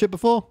battleship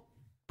before?"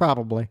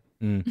 Probably.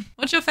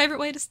 What's your favorite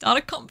way to start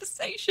a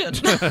conversation?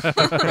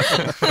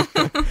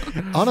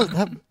 Honestly,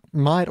 that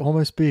might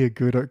almost be a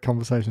good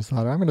conversation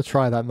starter. I'm going to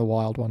try that in the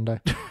wild one day.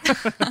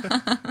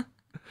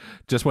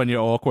 Just when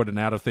you're awkward and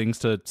out of things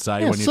to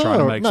say when you're trying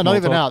to make small not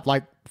even talk. out,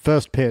 like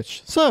first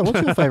pitch. So,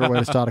 what's your favorite way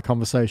to start a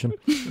conversation?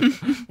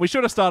 We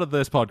should have started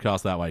this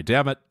podcast that way.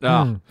 Damn it.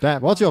 Damn,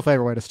 what's your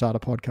favorite way to start a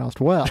podcast?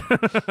 Well,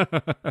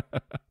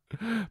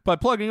 by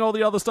plugging all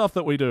the other stuff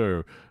that we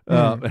do.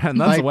 And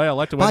that's the way I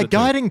like to end by it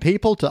guiding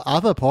people to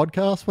other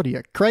podcasts? What are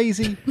you,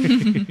 crazy?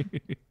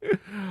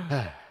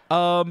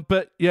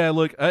 But yeah,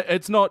 look,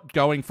 it's not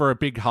going for a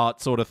big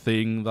heart sort of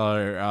thing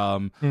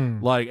though.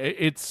 Like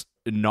it's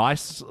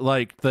nice,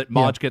 like, that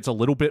Marge gets a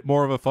little bit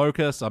more of a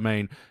focus. I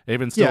mean,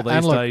 even still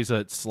these days,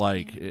 it's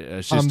like,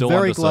 she's I'm still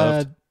very underserved.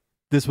 glad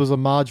this was a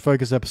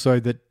Marge-focused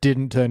episode that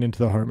didn't turn into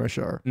the Homer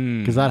show,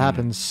 because that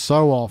happens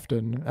so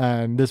often,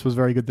 and this was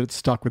very good that it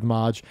stuck with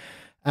Marge.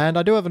 And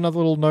I do have another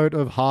little note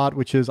of heart,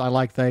 which is I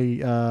like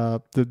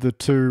the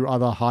two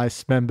other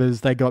heist members,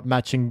 they got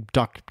matching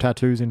duck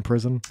tattoos in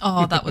prison.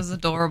 Oh, that was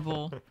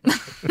adorable.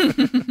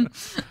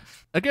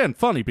 Again,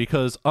 funny,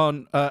 because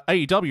on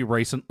AEW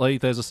recently,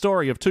 there's a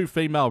story of two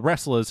female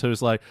wrestlers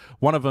who's like,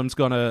 one of them's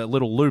got a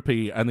little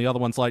loopy, and the other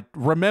one's like,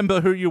 remember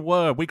who you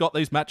were, we got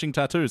these matching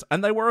tattoos,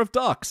 and they were of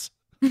ducks.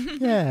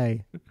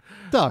 Yay.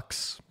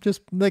 Ducks.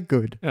 Just, they're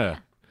good. Yeah.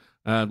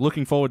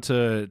 Looking forward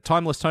to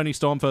Timeless Tony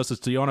Storm versus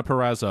Deonna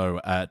Purrazzo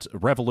at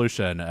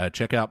Revolution.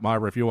 Check out my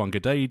review on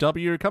Good Day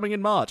EW coming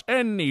in March.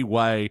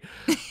 Anyway,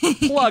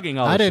 plugging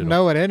all I didn't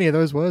know what any of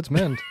those words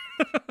meant.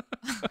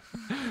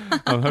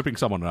 I'm hoping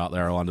someone out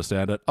there will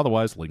understand it.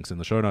 Otherwise, links in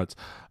the show notes.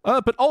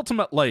 But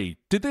ultimately,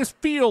 did this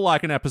feel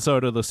like an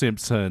episode of The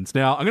Simpsons?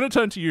 Now, I'm going to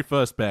turn to you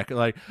first, Beck.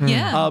 Like,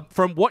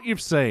 from what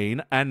you've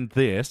seen and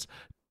this,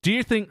 do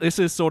you think this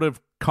is sort of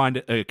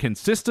kind of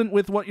consistent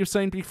with what you've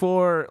seen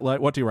before? Like,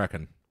 what do you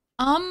reckon?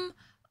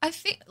 I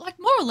think, like,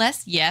 more or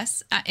less,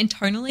 yes,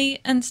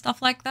 internally and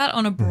stuff like that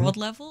on a broad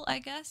level, I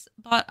guess.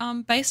 But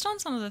based on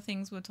some of the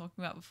things we were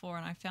talking about before,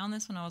 and I found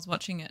this when I was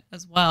watching it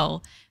as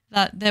well,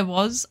 that there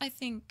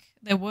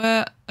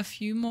were a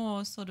few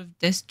more sort of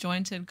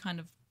disjointed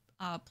kind of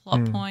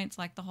plot points,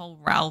 like the whole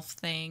Ralph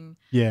thing,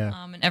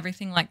 and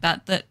everything like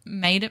that, that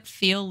made it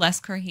feel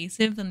less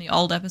cohesive than the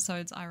old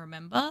episodes I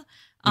remember.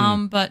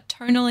 But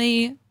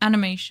tonally,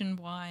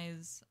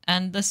 animation-wise,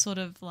 and the sort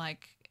of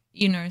like,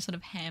 you know, sort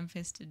of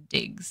ham-fisted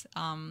digs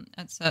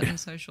at certain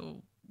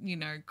social, you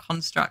know,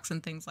 constructs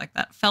and things like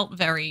that felt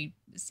very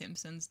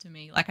Simpsons to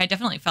me. Like, I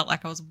definitely felt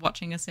like I was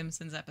watching a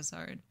Simpsons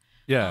episode.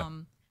 Yeah.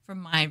 From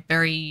my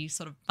very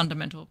sort of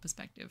fundamental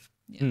perspective.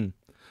 Yeah.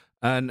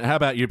 And how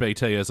about you,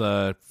 BT, as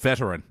a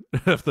veteran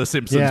of the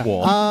Simpsons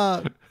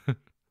war?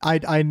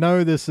 I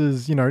know this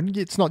is, you know,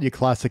 it's not your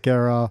classic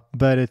era,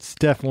 but it's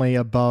definitely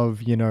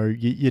above, you know,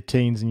 your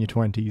teens and your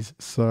 20s.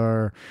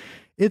 So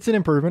it's an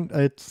improvement.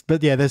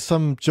 But yeah, there's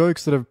some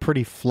jokes that are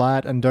pretty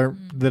flat and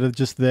that are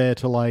just there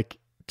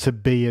to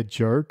be a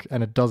joke,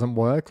 and it doesn't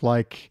work.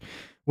 Like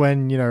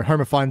when, you know,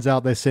 Homer finds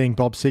out they're seeing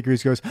Bob Seger,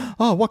 he goes,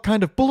 oh, what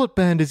kind of bullet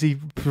band is he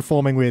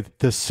performing with?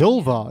 The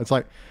Silver. It's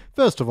like,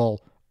 first of all,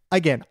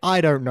 again,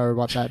 I don't know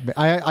what that means.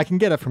 I can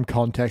get it from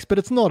context, but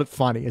it's not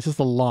funny. It's just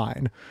a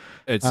line.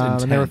 It's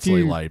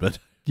intensely laboured.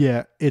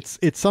 Yeah, it's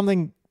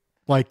something.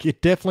 Like,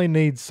 it definitely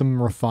needs some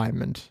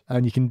refinement,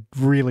 and you can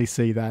really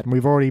see that. And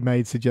we've already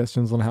made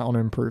suggestions on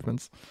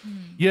improvements.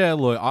 Yeah,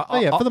 look,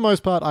 for the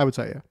most part, I would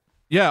say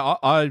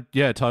I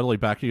totally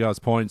back you guys'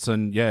 points,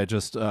 and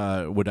just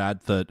would add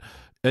that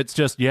it's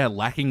just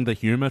lacking the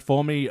humor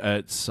for me.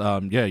 It's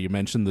you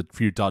mentioned the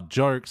few dud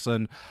jokes,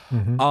 and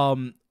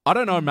I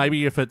don't know,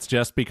 maybe if it's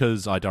just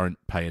because I don't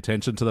pay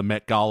attention to the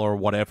Met Gala or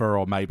whatever,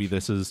 or maybe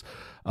this is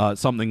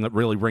something that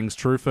really rings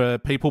true for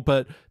people.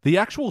 But the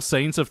actual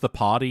scenes of the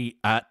party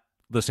at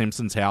the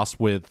Simpsons house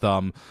with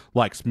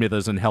like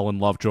Smithers and Helen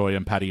Lovejoy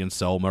and Patty and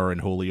Selma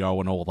and Julio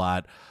and all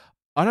that,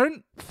 I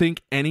don't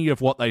think any of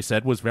what they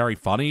said was very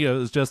funny. It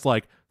was just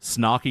like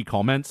snarky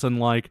comments, and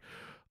like,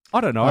 I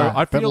don't know.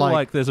 I feel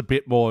like there's a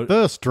bit more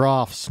first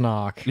draft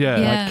snark. Yeah.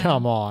 Like,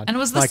 come on. And it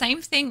was the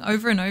same thing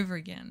over and over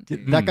again,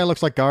 too. That guy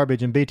looks like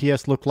garbage, and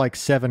BTS looked like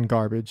 7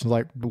 garbage. It's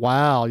like,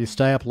 wow, you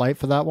stay up late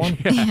for that one?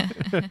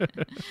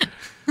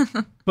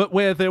 But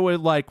where there were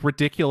like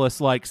ridiculous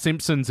like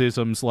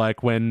Simpsons-isms,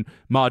 like when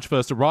Marge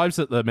first arrives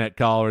at the Met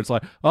Gala, it's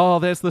like, oh,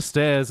 there's the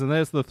stairs and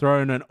there's the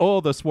throne and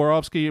the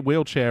Swarovski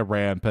wheelchair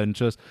ramp, and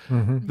just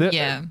and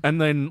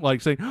then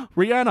like saying,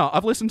 Rihanna,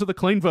 I've listened to the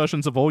clean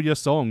versions of all your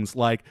songs.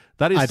 Like,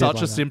 that is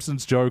such a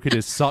Simpsons joke. It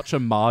is such a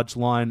Marge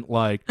line.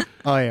 Like,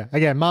 oh yeah,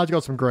 again, Marge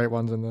got some great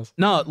ones in this.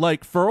 No,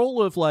 like, for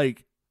all of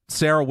like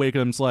Sarah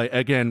Wiggum's, like,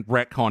 again,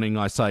 retconning,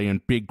 I say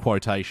in big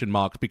quotation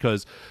marks,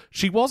 because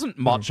she wasn't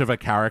much of a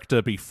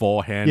character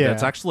beforehand. Yeah.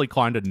 It's actually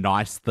kind of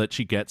nice that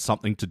she gets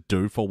something to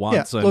do for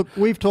once. Yeah, look,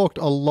 we've talked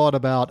a lot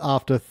about,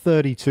 after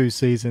 32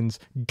 seasons,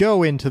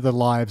 go into the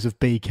lives of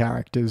B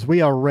characters. We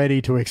are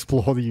ready to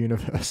explore the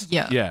universe.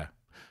 Yeah.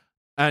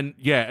 And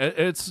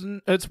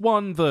it's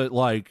one that,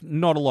 like,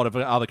 not a lot of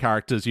other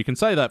characters, you can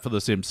say that for The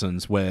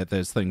Simpsons, where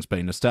there's things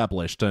being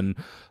established. And,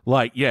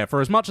 like,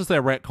 for as much as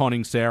they're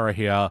retconning Sarah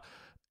here,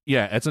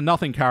 it's a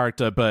nothing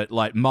character, but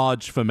like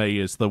Marge for me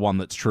is the one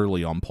that's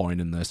truly on point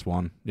in this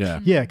one. Yeah,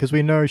 because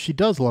we know she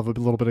does love a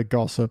little bit of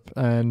gossip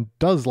and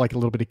does like a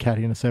little bit of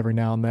cattiness every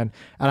now and then.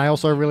 And I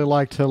also really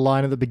liked her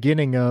line at the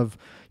beginning of,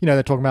 you know,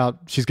 they're talking about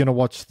she's going to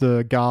watch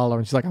the gala,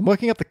 and she's like, I'm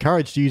working up the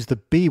courage to use the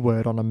B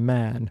word on a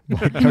man.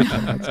 Like, okay,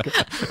 that's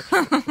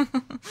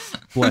good.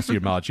 Bless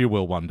you, Marge. You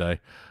will one day.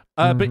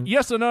 But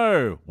yes or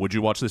no, would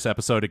you watch this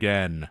episode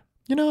again?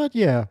 You know what?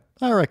 Yeah,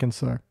 I reckon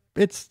so.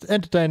 It's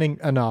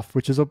entertaining enough,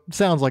 which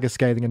sounds like a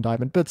scathing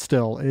indictment, but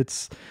still,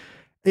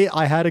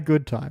 I had a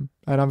good time,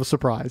 and I'm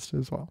surprised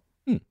as well.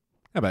 How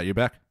about you,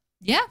 Beck?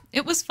 Yeah,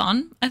 it was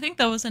fun. I think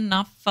there was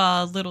enough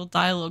little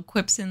dialogue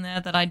quips in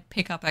there that I'd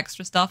pick up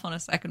extra stuff on a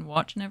second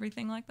watch and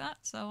everything like that.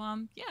 So,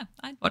 yeah,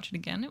 I'd watch it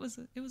again. It was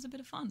a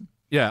bit of fun.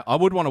 Yeah, I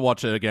would want to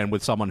watch it again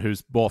with someone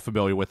who's more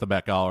familiar with the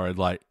Met Gala and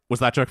like, was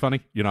that joke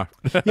funny? You know?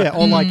 Yeah,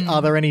 or like,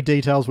 are there any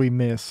details we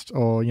missed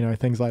or,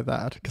 things like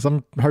that? Because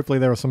hopefully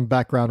there are some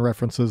background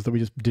references that we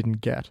just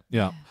didn't get.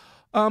 Yeah.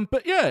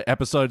 But yeah,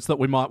 episodes that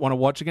we might want to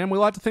watch again. We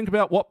like to think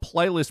about what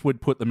playlist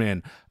would put them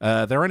in.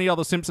 Are there any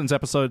other Simpsons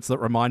episodes that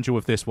remind you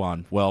of this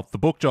one? Well, the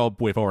book job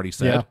we've already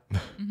said.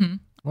 Yeah.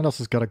 What else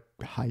has got a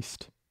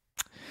heist?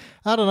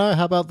 I don't know.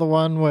 How about the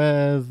one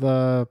with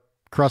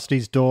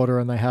Krusty's daughter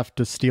and they have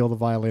to steal the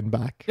violin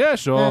back? Yeah,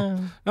 sure. Yeah.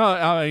 No,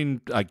 I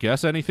mean, I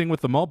guess anything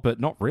with the mob,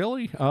 but not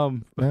really. So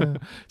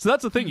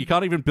that's the thing. You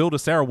can't even build a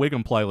Sarah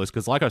Wiggum playlist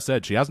because, like I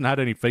said, she hasn't had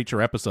any feature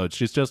episodes.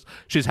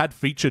 She's had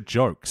featured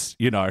jokes,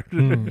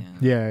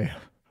 Yeah.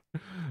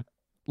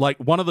 Like,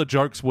 one of the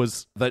jokes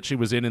was that she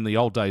was in the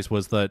old days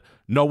was that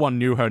no one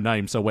knew her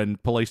name. So when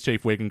Police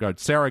Chief Wiggum goes,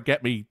 Sarah,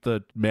 get me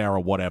the mayor or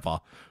whatever,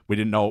 we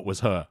didn't know it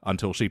was her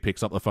until she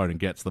picks up the phone and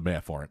gets the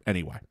mayor for it.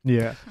 Anyway.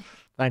 Yeah.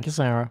 Thank you,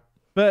 Sarah.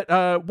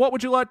 But what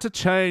would you like to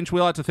change?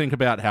 We like to think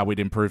about how we'd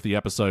improve the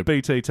episode.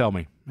 BT, tell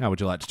me, how would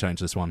you like to change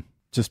this one?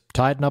 Just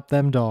tighten up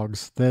them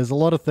dogs. There's a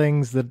lot of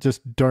things that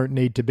just don't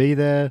need to be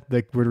there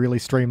that would really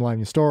streamline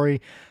your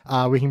story.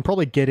 We can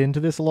probably get into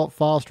this a lot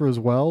faster as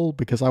well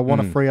because I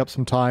want to free up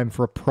some time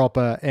for a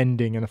proper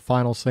ending and a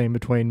final scene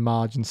between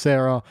Marge and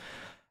Sarah.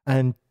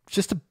 And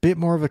just a bit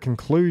more of a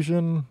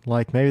conclusion.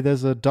 Like maybe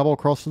there's a double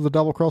cross to the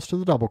double cross to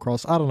the double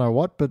cross. I don't know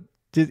what, but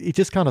it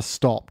just kind of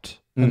stopped.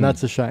 And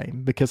that's a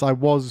shame because I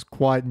was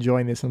quite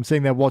enjoying this. I'm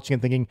sitting there watching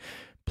and thinking,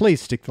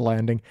 please stick the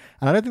landing.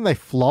 And I don't think they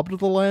flubbed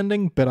the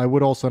landing, but I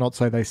would also not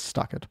say they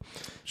stuck it.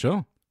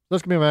 Sure.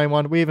 That's going to be my main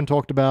one. We even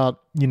talked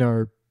about, you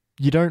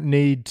don't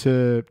need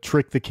to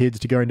trick the kids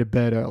to going to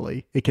bed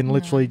early. It can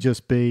literally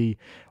just be,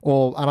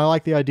 and I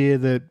like the idea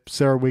that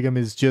Sarah Wiggum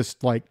is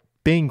just like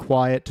being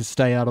quiet to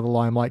stay out of the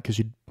limelight because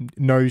she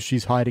knows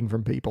she's hiding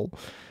from people.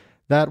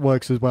 That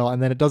works as well.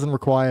 And then it doesn't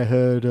require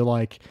her to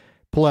like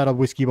pull out a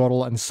whiskey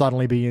bottle and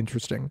suddenly be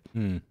interesting.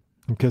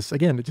 Because,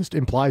 again, it just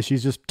implies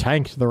she's just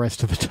tanked the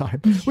rest of the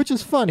time, which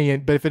is funny,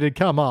 but if it had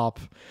come up,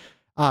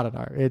 I don't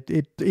know.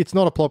 It's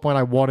not a plot point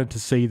I wanted to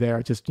see there.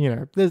 It just,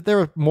 there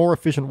are more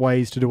efficient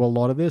ways to do a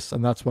lot of this,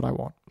 and that's what I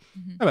want.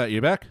 How about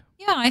you, Beck?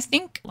 Yeah, I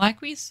think, like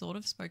we sort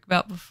of spoke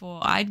about before,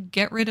 I'd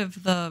get rid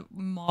of the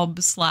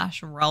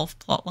mob/Ralph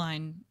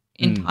plotline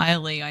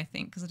entirely, I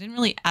think, because it didn't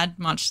really add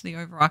much to the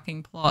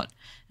overarching plot,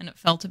 and it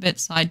felt a bit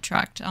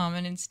sidetracked,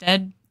 and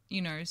instead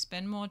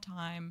spend more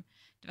time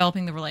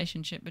developing the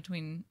relationship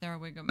between Sarah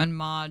Wiggum and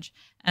Marge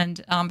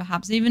and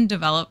perhaps even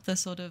develop the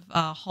sort of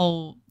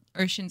whole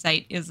Ocean's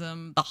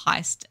 8-ism, the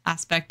heist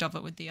aspect of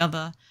it with the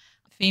other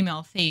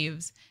female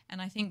thieves.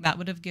 And I think that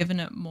would have given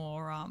it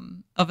more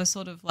of a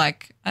sort of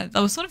like, I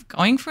was sort of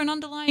going for an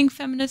underlying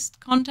feminist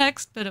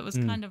context, but it was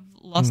kind of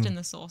lost in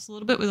the sauce a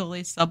little bit with all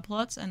these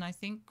subplots. And I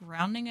think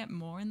grounding it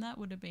more in that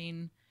would have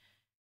been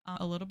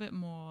a little bit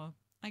more,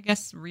 I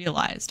guess,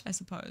 realized, I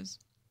suppose.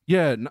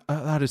 Yeah,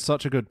 that is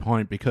such a good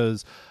point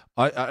because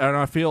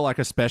I feel like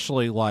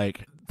especially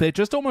like they're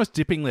just almost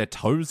dipping their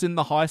toes in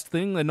the heist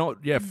thing. They're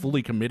not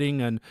fully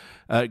committing and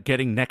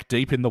getting neck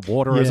deep in the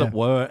water, as it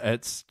were.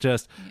 It's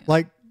just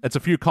like it's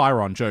a few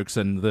chyron jokes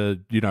and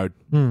the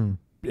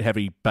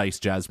heavy bass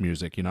jazz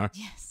music,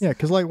 Yes. Yeah,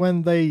 because like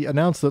when they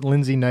announced that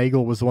Lindsay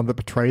Naegle was the one that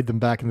betrayed them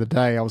back in the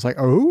day, I was like,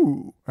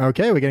 oh,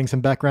 okay, we're getting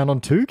some background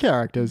on two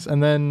characters.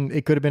 And then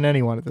it could have been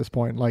anyone at this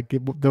point. Like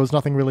there was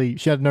nothing really,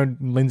 she had no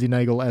Lindsay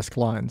Naegle-esque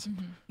lines.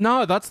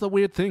 No, that's the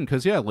weird thing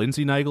because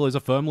Lindsay Naegle is a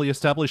firmly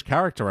established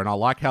character, and I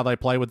like how they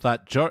play with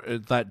that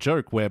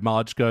joke where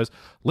Marge goes,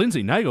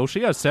 Lindsay Naegle,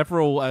 she has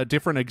several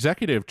different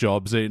executive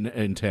jobs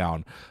in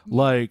town.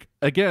 Like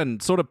again,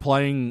 sort of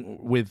playing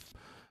with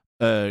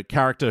a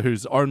character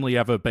who's only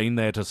ever been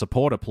there to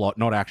support a plot,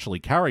 not actually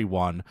carry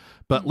one.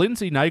 But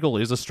Lindsay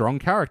Naegle is a strong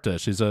character.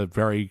 She's a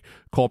very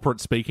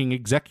corporate-speaking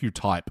execu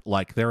type.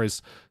 Like, there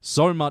is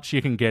so much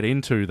you can get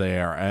into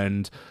there.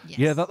 And,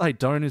 that they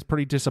don't is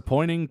pretty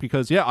disappointing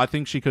because, I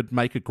think she could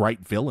make a great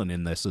villain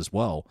in this as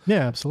well.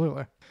 Yeah,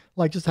 absolutely.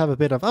 Like, just have a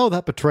bit of,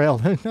 that betrayal.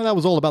 That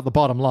was all about the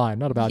bottom line,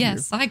 not about you.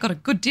 Yes, I got a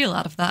good deal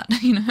out of that,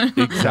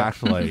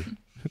 Exactly.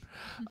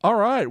 All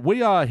right,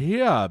 we are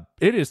here.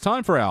 It is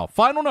time for our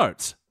final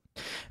notes.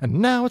 And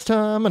now it's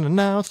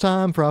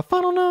time for our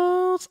final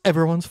notes.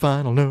 Everyone's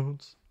final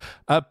notes.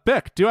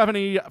 Beck, do you have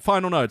any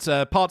final notes?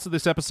 Parts of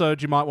this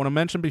episode you might want to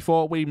mention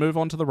before we move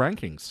on to the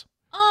rankings?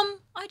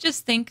 I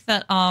just think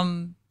that,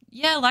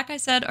 like I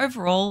said,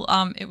 overall,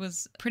 it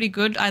was pretty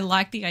good. I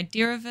like the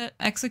idea of it.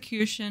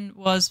 Execution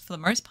was, for the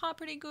most part,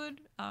 pretty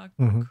good.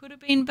 Could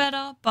have been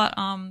better, but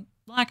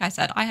like I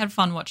said, I had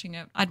fun watching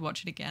it. I'd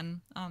watch it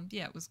again.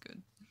 It was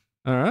good.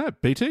 All right,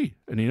 BT,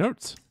 any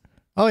notes?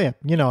 Oh, yeah.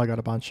 I got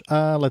a bunch.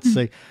 Let's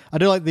see. I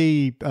do like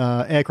the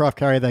aircraft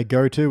carrier they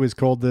go to is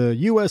called the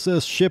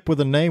USS ship with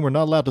a name we're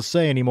not allowed to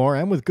say anymore,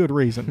 and with good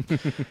reason.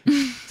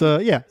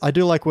 yeah, I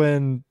do like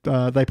when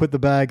they put the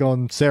bag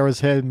on Sarah's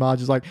head.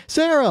 Marge is like,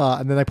 Sarah!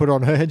 And then they put it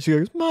on her head. She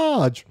goes,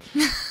 Marge!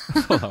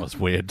 Oh, that was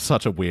weird.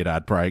 Such a weird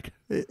ad break.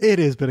 It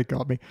is, but it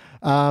got me.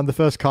 The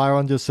first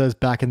chyron just says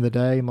back in the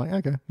day. I'm like,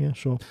 okay, yeah,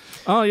 sure.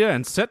 Oh, yeah,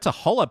 and Set to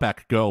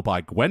Hollaback Girl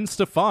by Gwen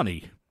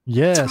Stefani.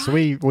 Yeah, so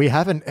we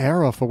have an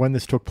error for when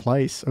this took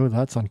place. Oh,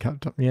 that's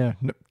uncut. Yeah,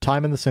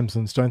 time in The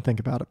Simpsons. Don't think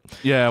about it.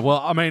 Yeah,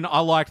 well, I mean, I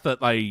like that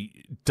they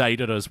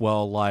dated as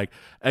well. Like,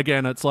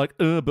 again, it's like,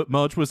 but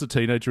Marge was a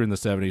teenager in the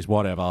 70s,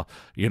 whatever.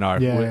 You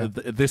know,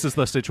 this is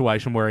the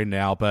situation we're in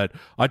now, but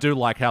I do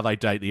like how they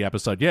date the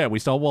episode. Yeah, we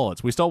stole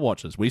wallets, we stole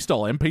watches, we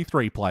stole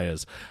MP3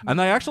 players. And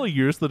they actually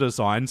use the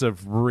designs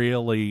of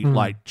really,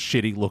 like,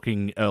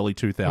 shitty-looking early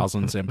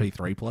 2000s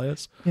MP3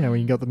 players. You know,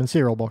 when you got them in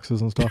cereal boxes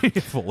and stuff.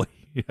 Fully,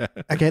 yeah.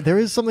 Okay, there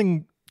is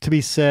something to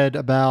be said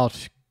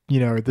about, you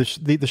know,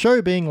 the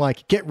show being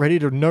like, get ready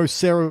to know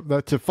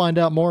Sarah, to find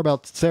out more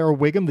about Sarah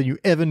Wiggum than you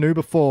ever knew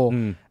before,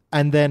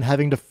 and then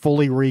having to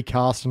fully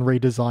recast and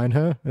redesign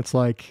her. It's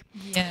like,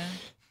 Yeah.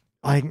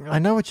 I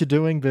know what you're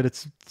doing, but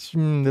it's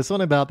there's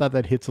something about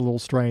that hits a little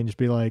strange.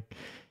 Be like,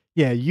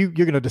 yeah, you're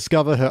going to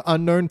discover her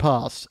unknown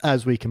past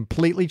as we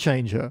completely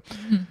change her.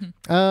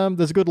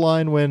 There's a good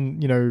line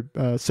when, you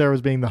know,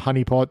 Sarah's being the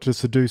honeypot to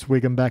seduce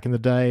Wiggum back in the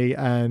day,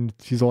 and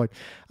she's all like,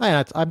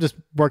 hey, I'm just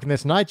working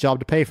this night job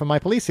to pay for my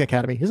policing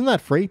academy. Isn't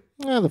that free?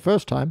 The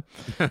first time.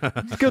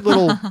 It's a good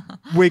little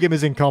Wiggum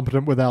is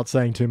incompetent without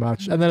saying too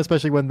much. And then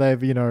especially when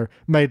they've, you know,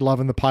 made love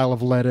in the pile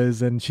of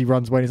letters and she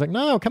runs away and he's like,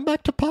 no, come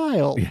back to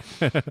pile.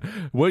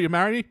 Will you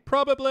marry me?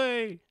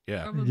 Probably.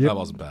 Yeah, that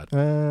wasn't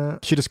bad.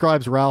 She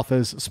describes Ralph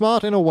as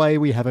smart in a way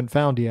we haven't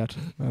found yet,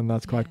 and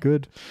that's quite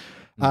good.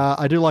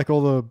 I do like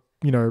all the,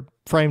 you know,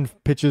 framed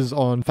pictures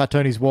on Fat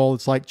Tony's wall.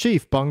 It's like,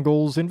 Chief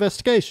Bungles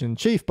investigation,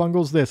 Chief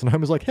Bungles this, and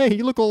Homer's like, hey,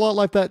 you look a lot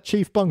like that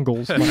Chief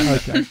Bungles. I'm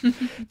like, okay,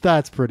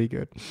 that's pretty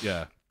good.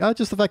 Yeah.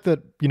 Just the fact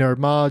that, you know,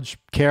 Marge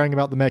caring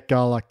about the Met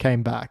Gala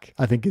came back,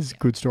 I think is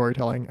good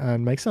storytelling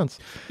and makes sense.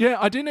 Yeah,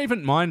 I didn't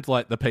even mind,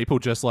 like, the people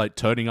just, like,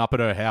 turning up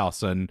at her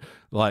house and,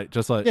 like,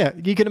 just like... Yeah,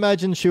 you can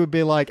imagine she would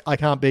be like, I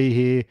can't be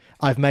here.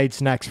 I've made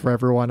snacks for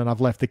everyone and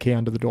I've left the key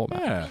under the doormat.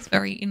 Yeah. It's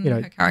very in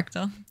her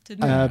character to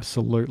do.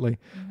 Absolutely.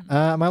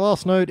 My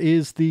last note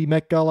is the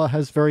Met Gala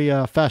has very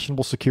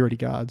fashionable security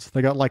guards.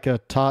 They got, like, a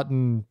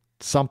tartan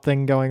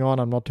something going on.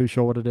 I'm not too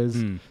sure what it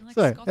is. Like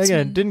So, Scotsman.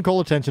 again, didn't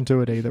call attention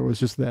to it either. It was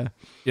just there.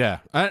 Yeah,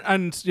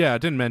 and yeah, I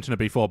didn't mention it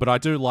before, but I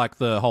do like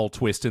the whole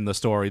twist in the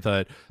story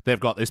that they've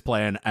got this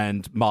plan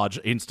and Marge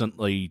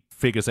instantly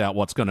figures out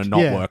what's going to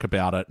not work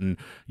about it and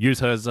use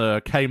her as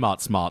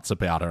Kmart smarts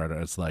about it,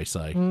 as they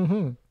say.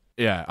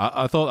 Yeah,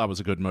 I thought that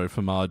was a good move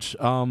for Marge.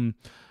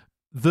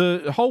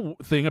 The whole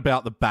thing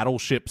about the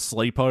battleship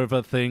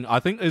sleepover thing, I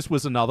think this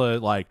was another,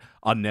 like,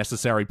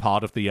 unnecessary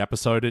part of the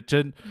episode. It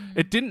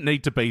didn't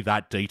need to be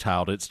that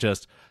detailed. It's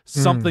just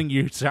something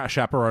you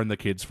chaperone the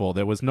kids for.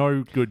 There was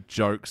no good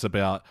jokes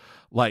about,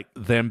 like,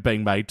 them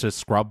being made to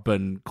scrub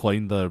and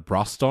clean the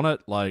rust on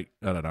it. Like,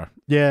 I don't know.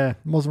 Yeah,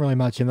 wasn't really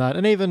much in that.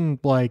 And even,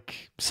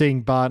 like,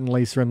 seeing Bart and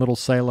Lisa in little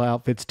sailor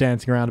outfits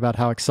dancing around about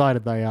how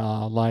excited they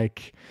are,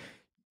 like...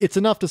 It's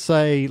enough to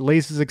say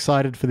Lisa's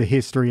excited for the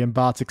history and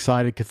Bart's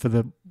excited for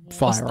the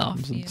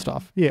firearms and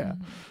stuff. Yeah.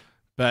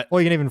 But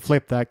or you can even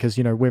flip that because,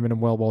 you know, women in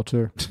World War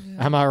II.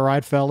 Am I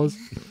right, fellas?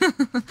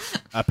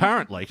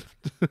 apparently.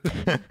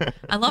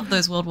 I love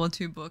those World War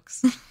II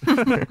books.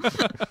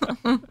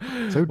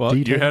 So well,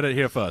 detailed. you heard it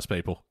here first,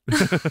 people.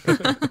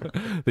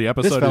 The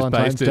episode is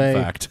Valentine's based Day.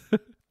 in fact.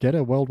 Get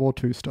a World War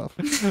II stuff.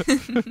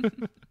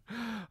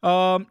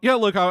 Yeah,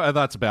 look,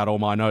 that's about all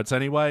my notes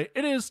anyway.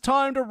 It is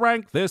time to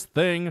rank this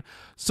thing.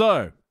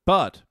 So,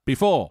 but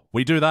before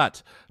we do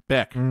that,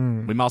 Beck,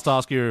 we must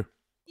ask you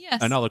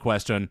another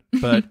question,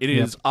 but it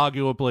is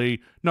arguably,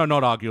 no,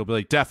 not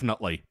arguably,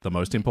 definitely the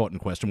most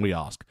important question we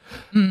ask.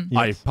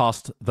 I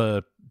passed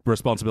the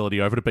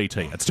responsibility over to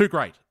BT. It's too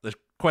great. The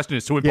question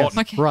is too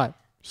important. Yes, right.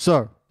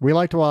 So, we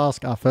like to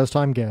ask our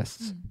first-time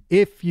guests,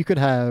 if you could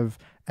have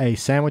a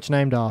sandwich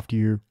named after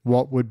you,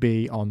 what would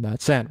be on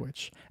that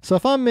sandwich? So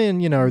if I'm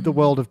in, you know, the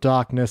world of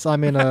darkness,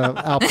 I'm in a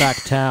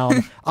outback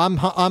town, I'm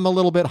a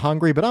little bit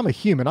hungry, but I'm a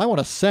human. I want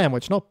a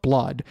sandwich, not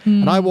blood.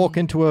 And I walk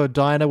into a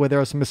diner where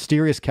there are some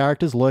mysterious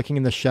characters lurking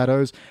in the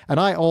shadows, and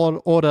I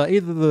order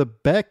either the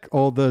Beck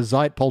or the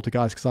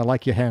ZeitPolterGeist because I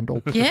like your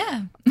handle.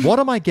 Yeah. What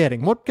am I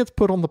getting? What gets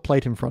put on the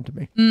plate in front of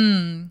me?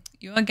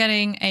 You are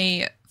getting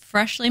a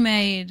freshly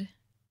made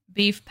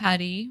beef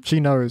patty.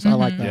 She knows. I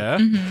like that.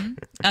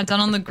 Yeah?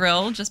 Done on the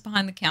grill just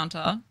behind the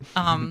counter.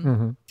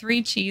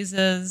 3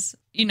 cheeses,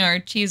 you know,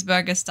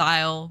 cheeseburger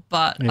style,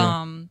 but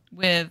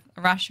with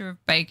a rasher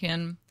of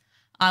bacon.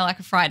 I like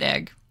a fried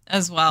egg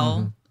as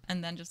well.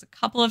 And then just a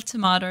couple of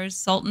tomatoes,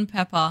 salt and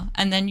pepper.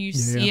 And then you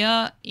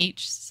sear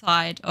each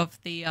side of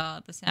the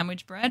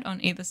sandwich bread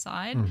on either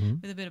side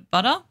with a bit of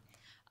butter.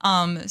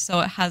 So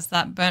it has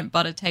that burnt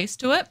butter taste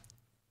to it.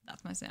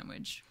 That's my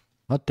sandwich.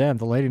 Oh, damn,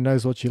 the lady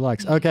knows what she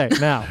likes. Okay,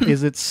 now,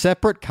 is it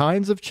separate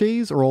kinds of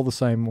cheese or all the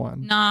same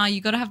one? Nah,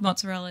 you got to have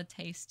mozzarella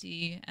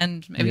tasty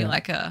and maybe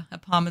like a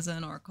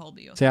parmesan or a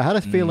Colby or See, I had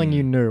a feeling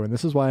you knew, and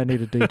this is why I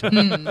needed detail.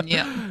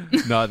 yeah.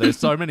 No, there's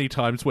so many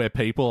times where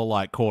people are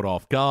like caught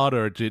off guard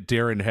or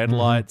deer in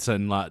headlights,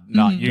 and like,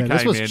 no, you came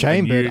This was in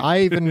chambered.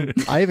 and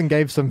I even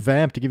gave some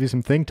vamp to give you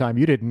some think time.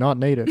 You did not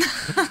need it.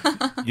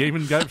 you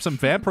even gave some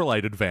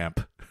vamp-related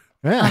vamp.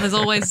 Yeah. There's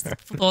always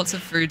thoughts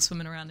of food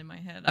swimming around in my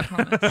head, I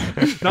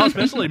promise. No,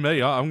 especially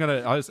me. I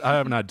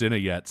haven't had dinner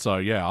yet, so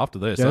yeah. After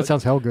this, Yeah, that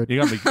sounds hell good.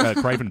 You got me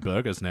craving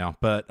burgers now.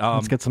 But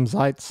Let's get some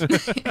Zeits.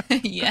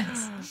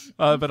 Yes.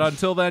 but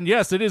until then,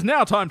 yes, it is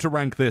now time to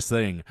rank this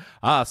thing.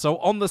 So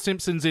on the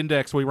Simpsons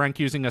Index, we rank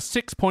using a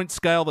 6-point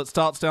scale that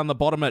starts down the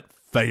bottom at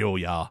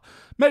failure.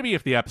 Maybe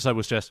if the episode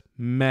was just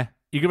meh,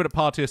 you give it a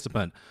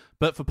participant.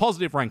 But for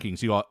positive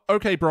rankings, you got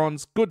okay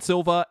bronze, good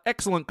silver,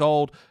 excellent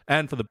gold,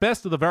 and for the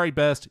best of the very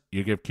best,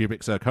 you give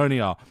cubic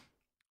zirconia.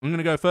 I'm going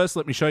to go first.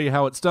 Let me show you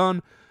how it's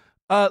done.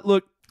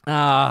 Look,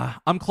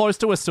 I'm close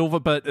to a silver,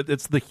 but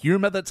it's the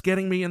humor that's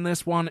getting me in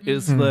this one,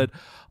 is that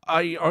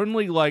I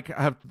only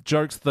have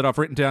jokes that I've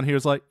written down here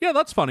is like, yeah,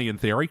 that's funny in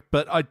theory,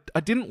 but I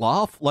didn't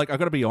laugh. I got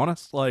to be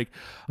honest.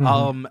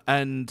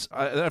 And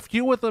a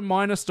few of the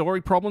minor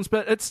story problems,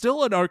 but it's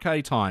still an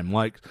okay time.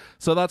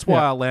 So that's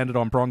why I landed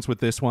on bronze with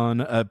this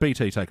one.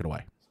 BT, take it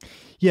away.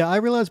 Yeah, I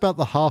realized about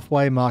the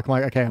halfway mark. I'm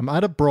like, okay, I'm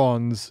at a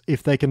bronze.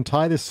 If they can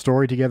tie this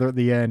story together at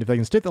the end, if they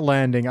can stick the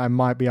landing, I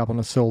might be up on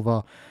a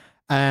silver.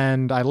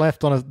 And I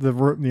left on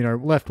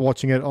left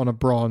watching it on a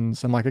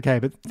bronze. I'm like, okay,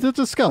 but the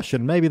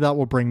discussion, maybe that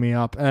will bring me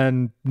up.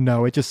 And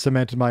no, it just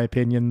cemented my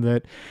opinion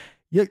that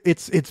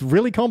it's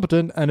really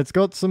competent, and it's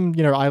got some,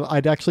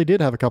 I actually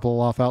did have a couple of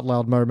laugh out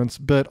loud moments,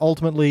 but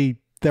ultimately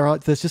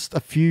there's just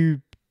a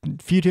few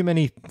too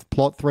many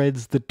plot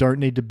threads that don't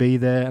need to be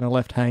there and are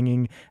left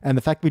hanging, and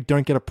the fact we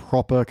don't get a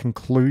proper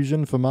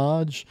conclusion for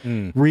Marge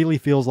really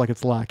feels like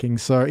it's lacking.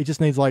 So it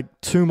just needs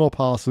 2 more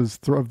passes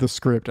through of the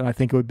script, and I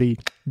think it would be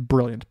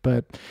brilliant.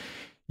 But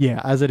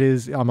yeah, as it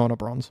is, I'm on a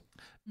bronze.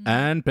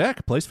 And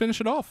Beck, please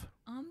finish it off.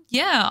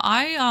 Yeah,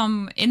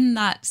 I in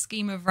that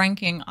scheme of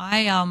ranking,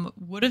 I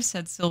would have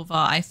said silver,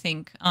 I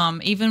think,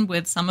 even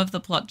with some of the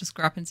plot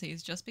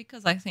discrepancies, just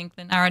because I think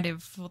the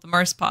narrative for the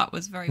most part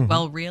was very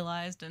well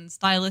realized, and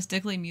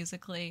stylistically,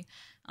 musically,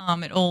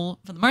 it all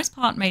for the most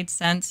part made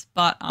sense.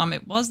 But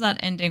it was that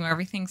ending where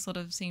everything sort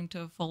of seemed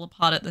to fall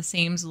apart at the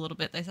seams a little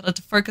bit. They started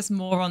to focus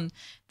more on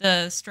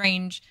the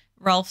strange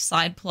Ralph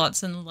side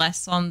plots and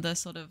less on the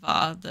sort of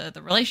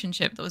the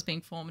relationship that was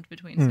being formed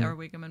between Sarah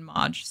Wiggum and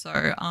Marge.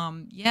 So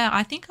yeah,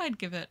 I think I'd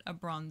give it a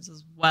bronze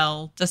as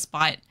well,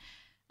 despite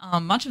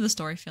much of the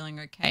story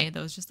feeling okay.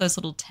 There was just those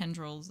little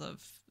tendrils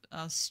of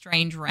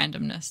strange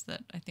randomness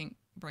that I think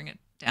bring it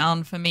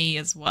down for me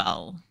as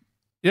well.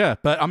 Yeah,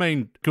 but I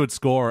mean, good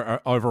score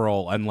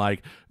overall, and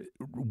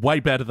way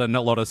better than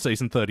a lot of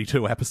season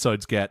 32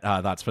 episodes get.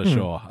 That's for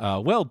sure.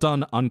 Well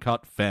done,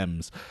 Uncut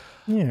Femmes.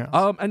 Yeah.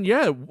 And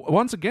yeah,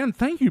 once again,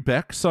 thank you,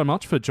 Beck, so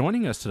much for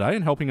joining us today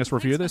and helping us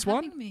review this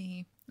one. Thanks for having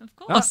me. Of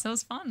course, that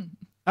was fun.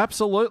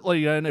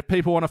 Absolutely. And if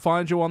people want to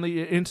find you on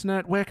the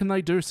internet, where can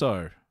they do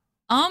so?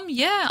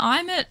 Yeah,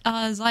 I'm at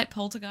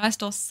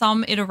ZeitPolterGeist or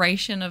some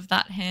iteration of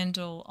that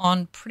handle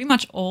on pretty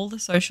much all the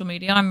social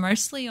media. I'm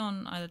mostly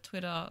on either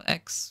Twitter,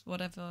 X,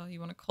 whatever you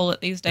want to call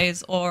it these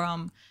days, or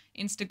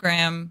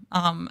Instagram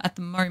at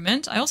the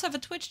moment. I also have a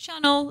Twitch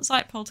channel,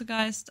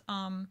 ZeitPolterGeist,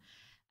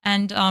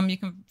 and you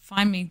can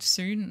find me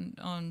soon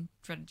on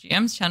Dreaded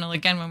GM's channel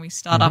again when we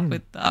start up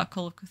with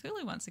Call of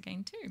Cthulhu once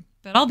again too.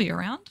 But I'll be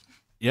around.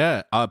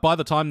 Yeah, by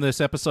the time this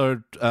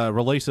episode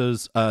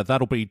releases,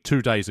 that'll be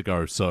 2 days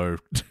ago, so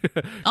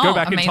go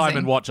back in time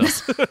and watch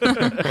us. You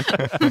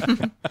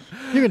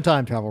can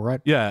time travel, right?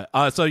 Yeah,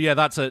 so yeah,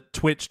 that's at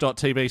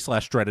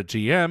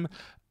twitch.tv/dreadedgm.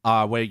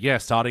 We're,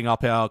 starting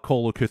up our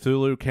Call of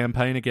Cthulhu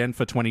campaign again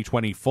for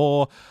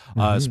 2024.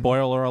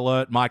 Spoiler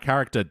alert, my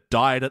character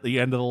died at the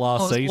end of the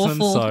last season.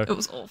 Awful. So it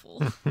was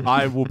awful.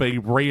 I will be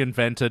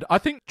reinvented. I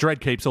think Dread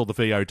keeps all the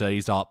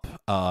VODs up.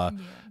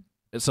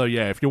 So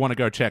yeah, if you want to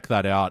go check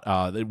that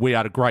out, we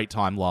had a great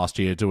time last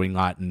year doing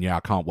that, and I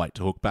can't wait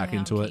to hook back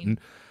into it,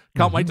 and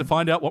can't wait to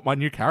find out what my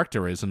new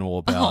character is and all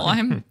about. Oh,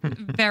 I'm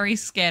very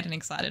scared and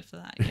excited for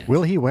that. Yeah.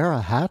 Will he wear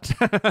a hat?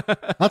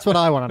 That's what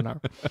I want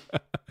to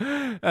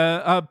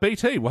know.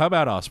 BT, how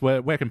about us?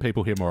 Where can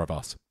people hear more of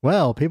us?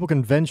 Well, people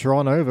can venture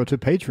on over to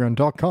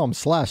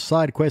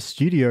patreon.com/SideQuest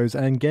Studios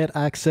and get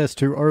access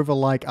to over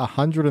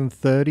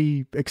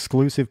 130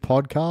 exclusive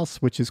podcasts,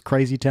 which is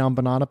Crazy Town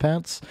Banana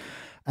Pants.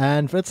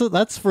 And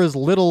that's for as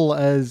little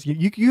as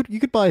you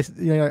could buy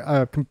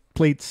a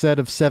complete set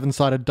of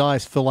 7-sided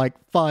dice for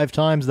 5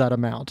 times that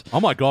amount. Oh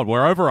my god,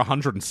 we're over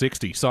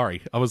 160.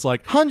 Sorry, I was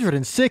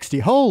 160.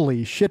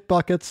 Holy shit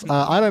buckets!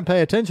 I don't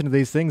pay attention to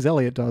these things.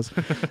 Elliot does,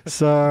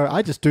 so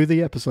I just do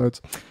the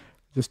episodes.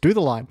 Just do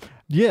the line.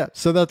 Yeah,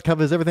 so that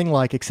covers everything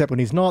like Except When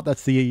He's Not.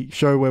 That's the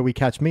show where we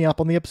catch me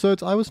up on the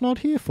episodes I was not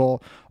here for.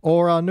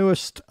 Or our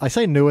newest, I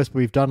say newest, but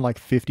we've done like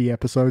 50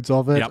 episodes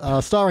of it,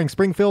 starring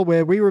Springfield,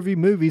 where we review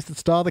movies that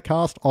star the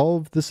cast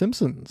of The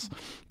Simpsons.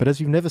 But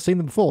as you've never seen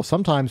them before,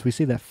 sometimes we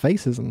see their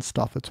faces and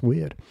stuff. It's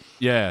weird.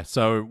 Yeah,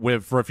 so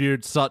we've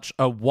reviewed such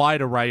a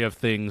wide array of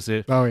things.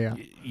 Oh, yeah.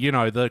 You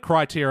know, the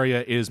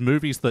criteria is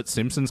movies that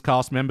Simpsons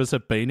cast members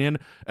have been in.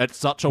 It's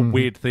such a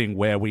weird thing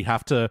where we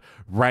have to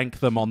rank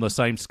them on the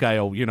same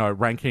scale, you know,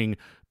 ranking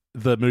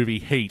the movie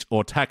Heat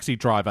or Taxi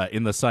Driver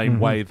in the same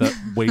way that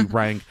we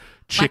rank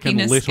Chicken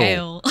Wackiness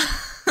Little.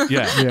 Scale.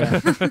 Yeah.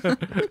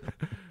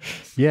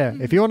 Yeah,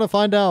 if you want to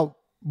find out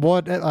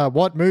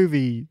what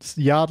movie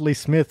Yardley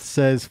Smith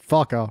says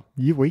fucker,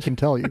 we can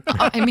tell you.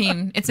 I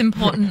mean, it's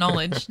important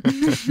knowledge.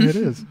 It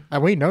is.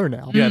 And we know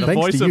now. Yeah, the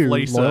Thanks voice to of you,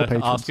 Lisa loyal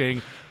patrons.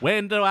 asking,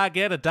 when do I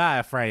get a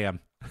diaphragm?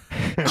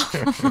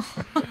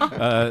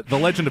 The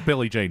Legend of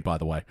Billie Jean, by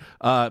the way.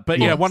 But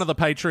yeah, one of the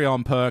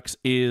Patreon perks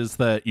is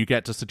that you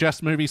get to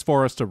suggest movies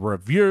for us to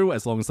review.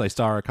 As long as they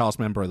star a cast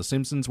member of The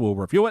Simpsons, we'll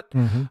review it.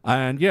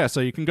 And yeah,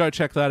 so you can go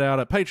check that out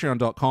at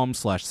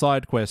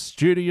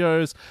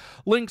patreon.com/sidequeststudios.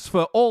 Links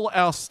for all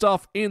our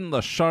stuff in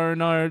the show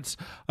notes.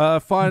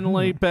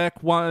 Finally,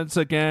 Beck, once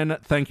again,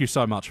 thank you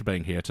so much for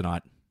being here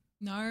tonight.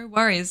 No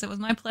worries. It was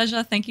my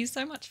pleasure. Thank you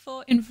so much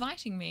for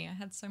inviting me. I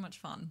had so much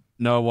fun.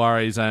 No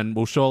worries, and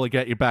we'll surely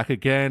get you back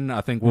again.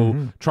 I think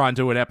we'll try and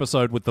do an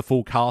episode with the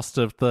full cast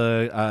of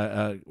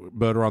the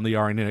Murder on the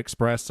Orient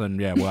Express, and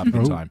yeah, we'll have a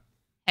good time.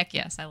 Heck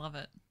yes, I love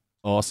it.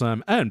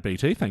 Awesome. And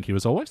BT, thank you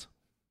as always.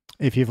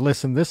 If you've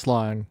listened this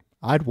line,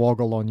 I'd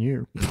woggle on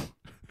you.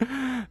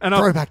 And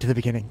Throw back to the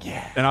beginning,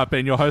 yeah. And I've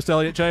been your host,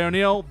 Elliot Jay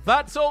O'Neill.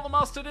 That's all the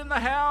mustard in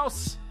the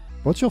house.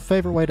 What's your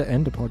favorite way to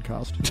end a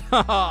podcast?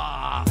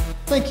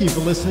 Thank you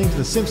for listening to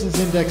the Simpsons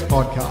Index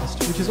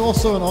podcast, which is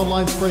also an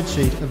online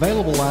spreadsheet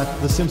available at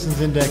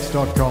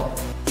thesimpsonsindex.com.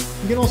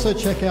 You can also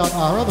check out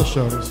our other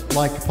shows,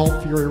 like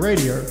Pulp Fury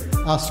Radio,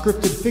 our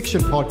scripted fiction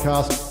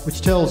podcast,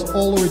 which tells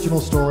all original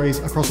stories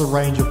across a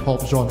range of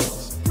pulp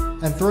genres,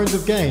 and Thrones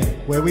of Game,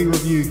 where we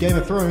review Game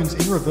of Thrones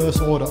in reverse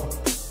order.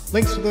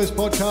 Links to those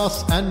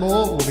podcasts and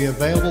more will be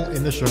available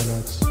in the show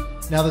notes.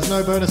 Now, there's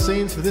no bonus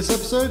scenes for this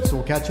episode, so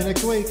we'll catch you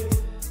next week.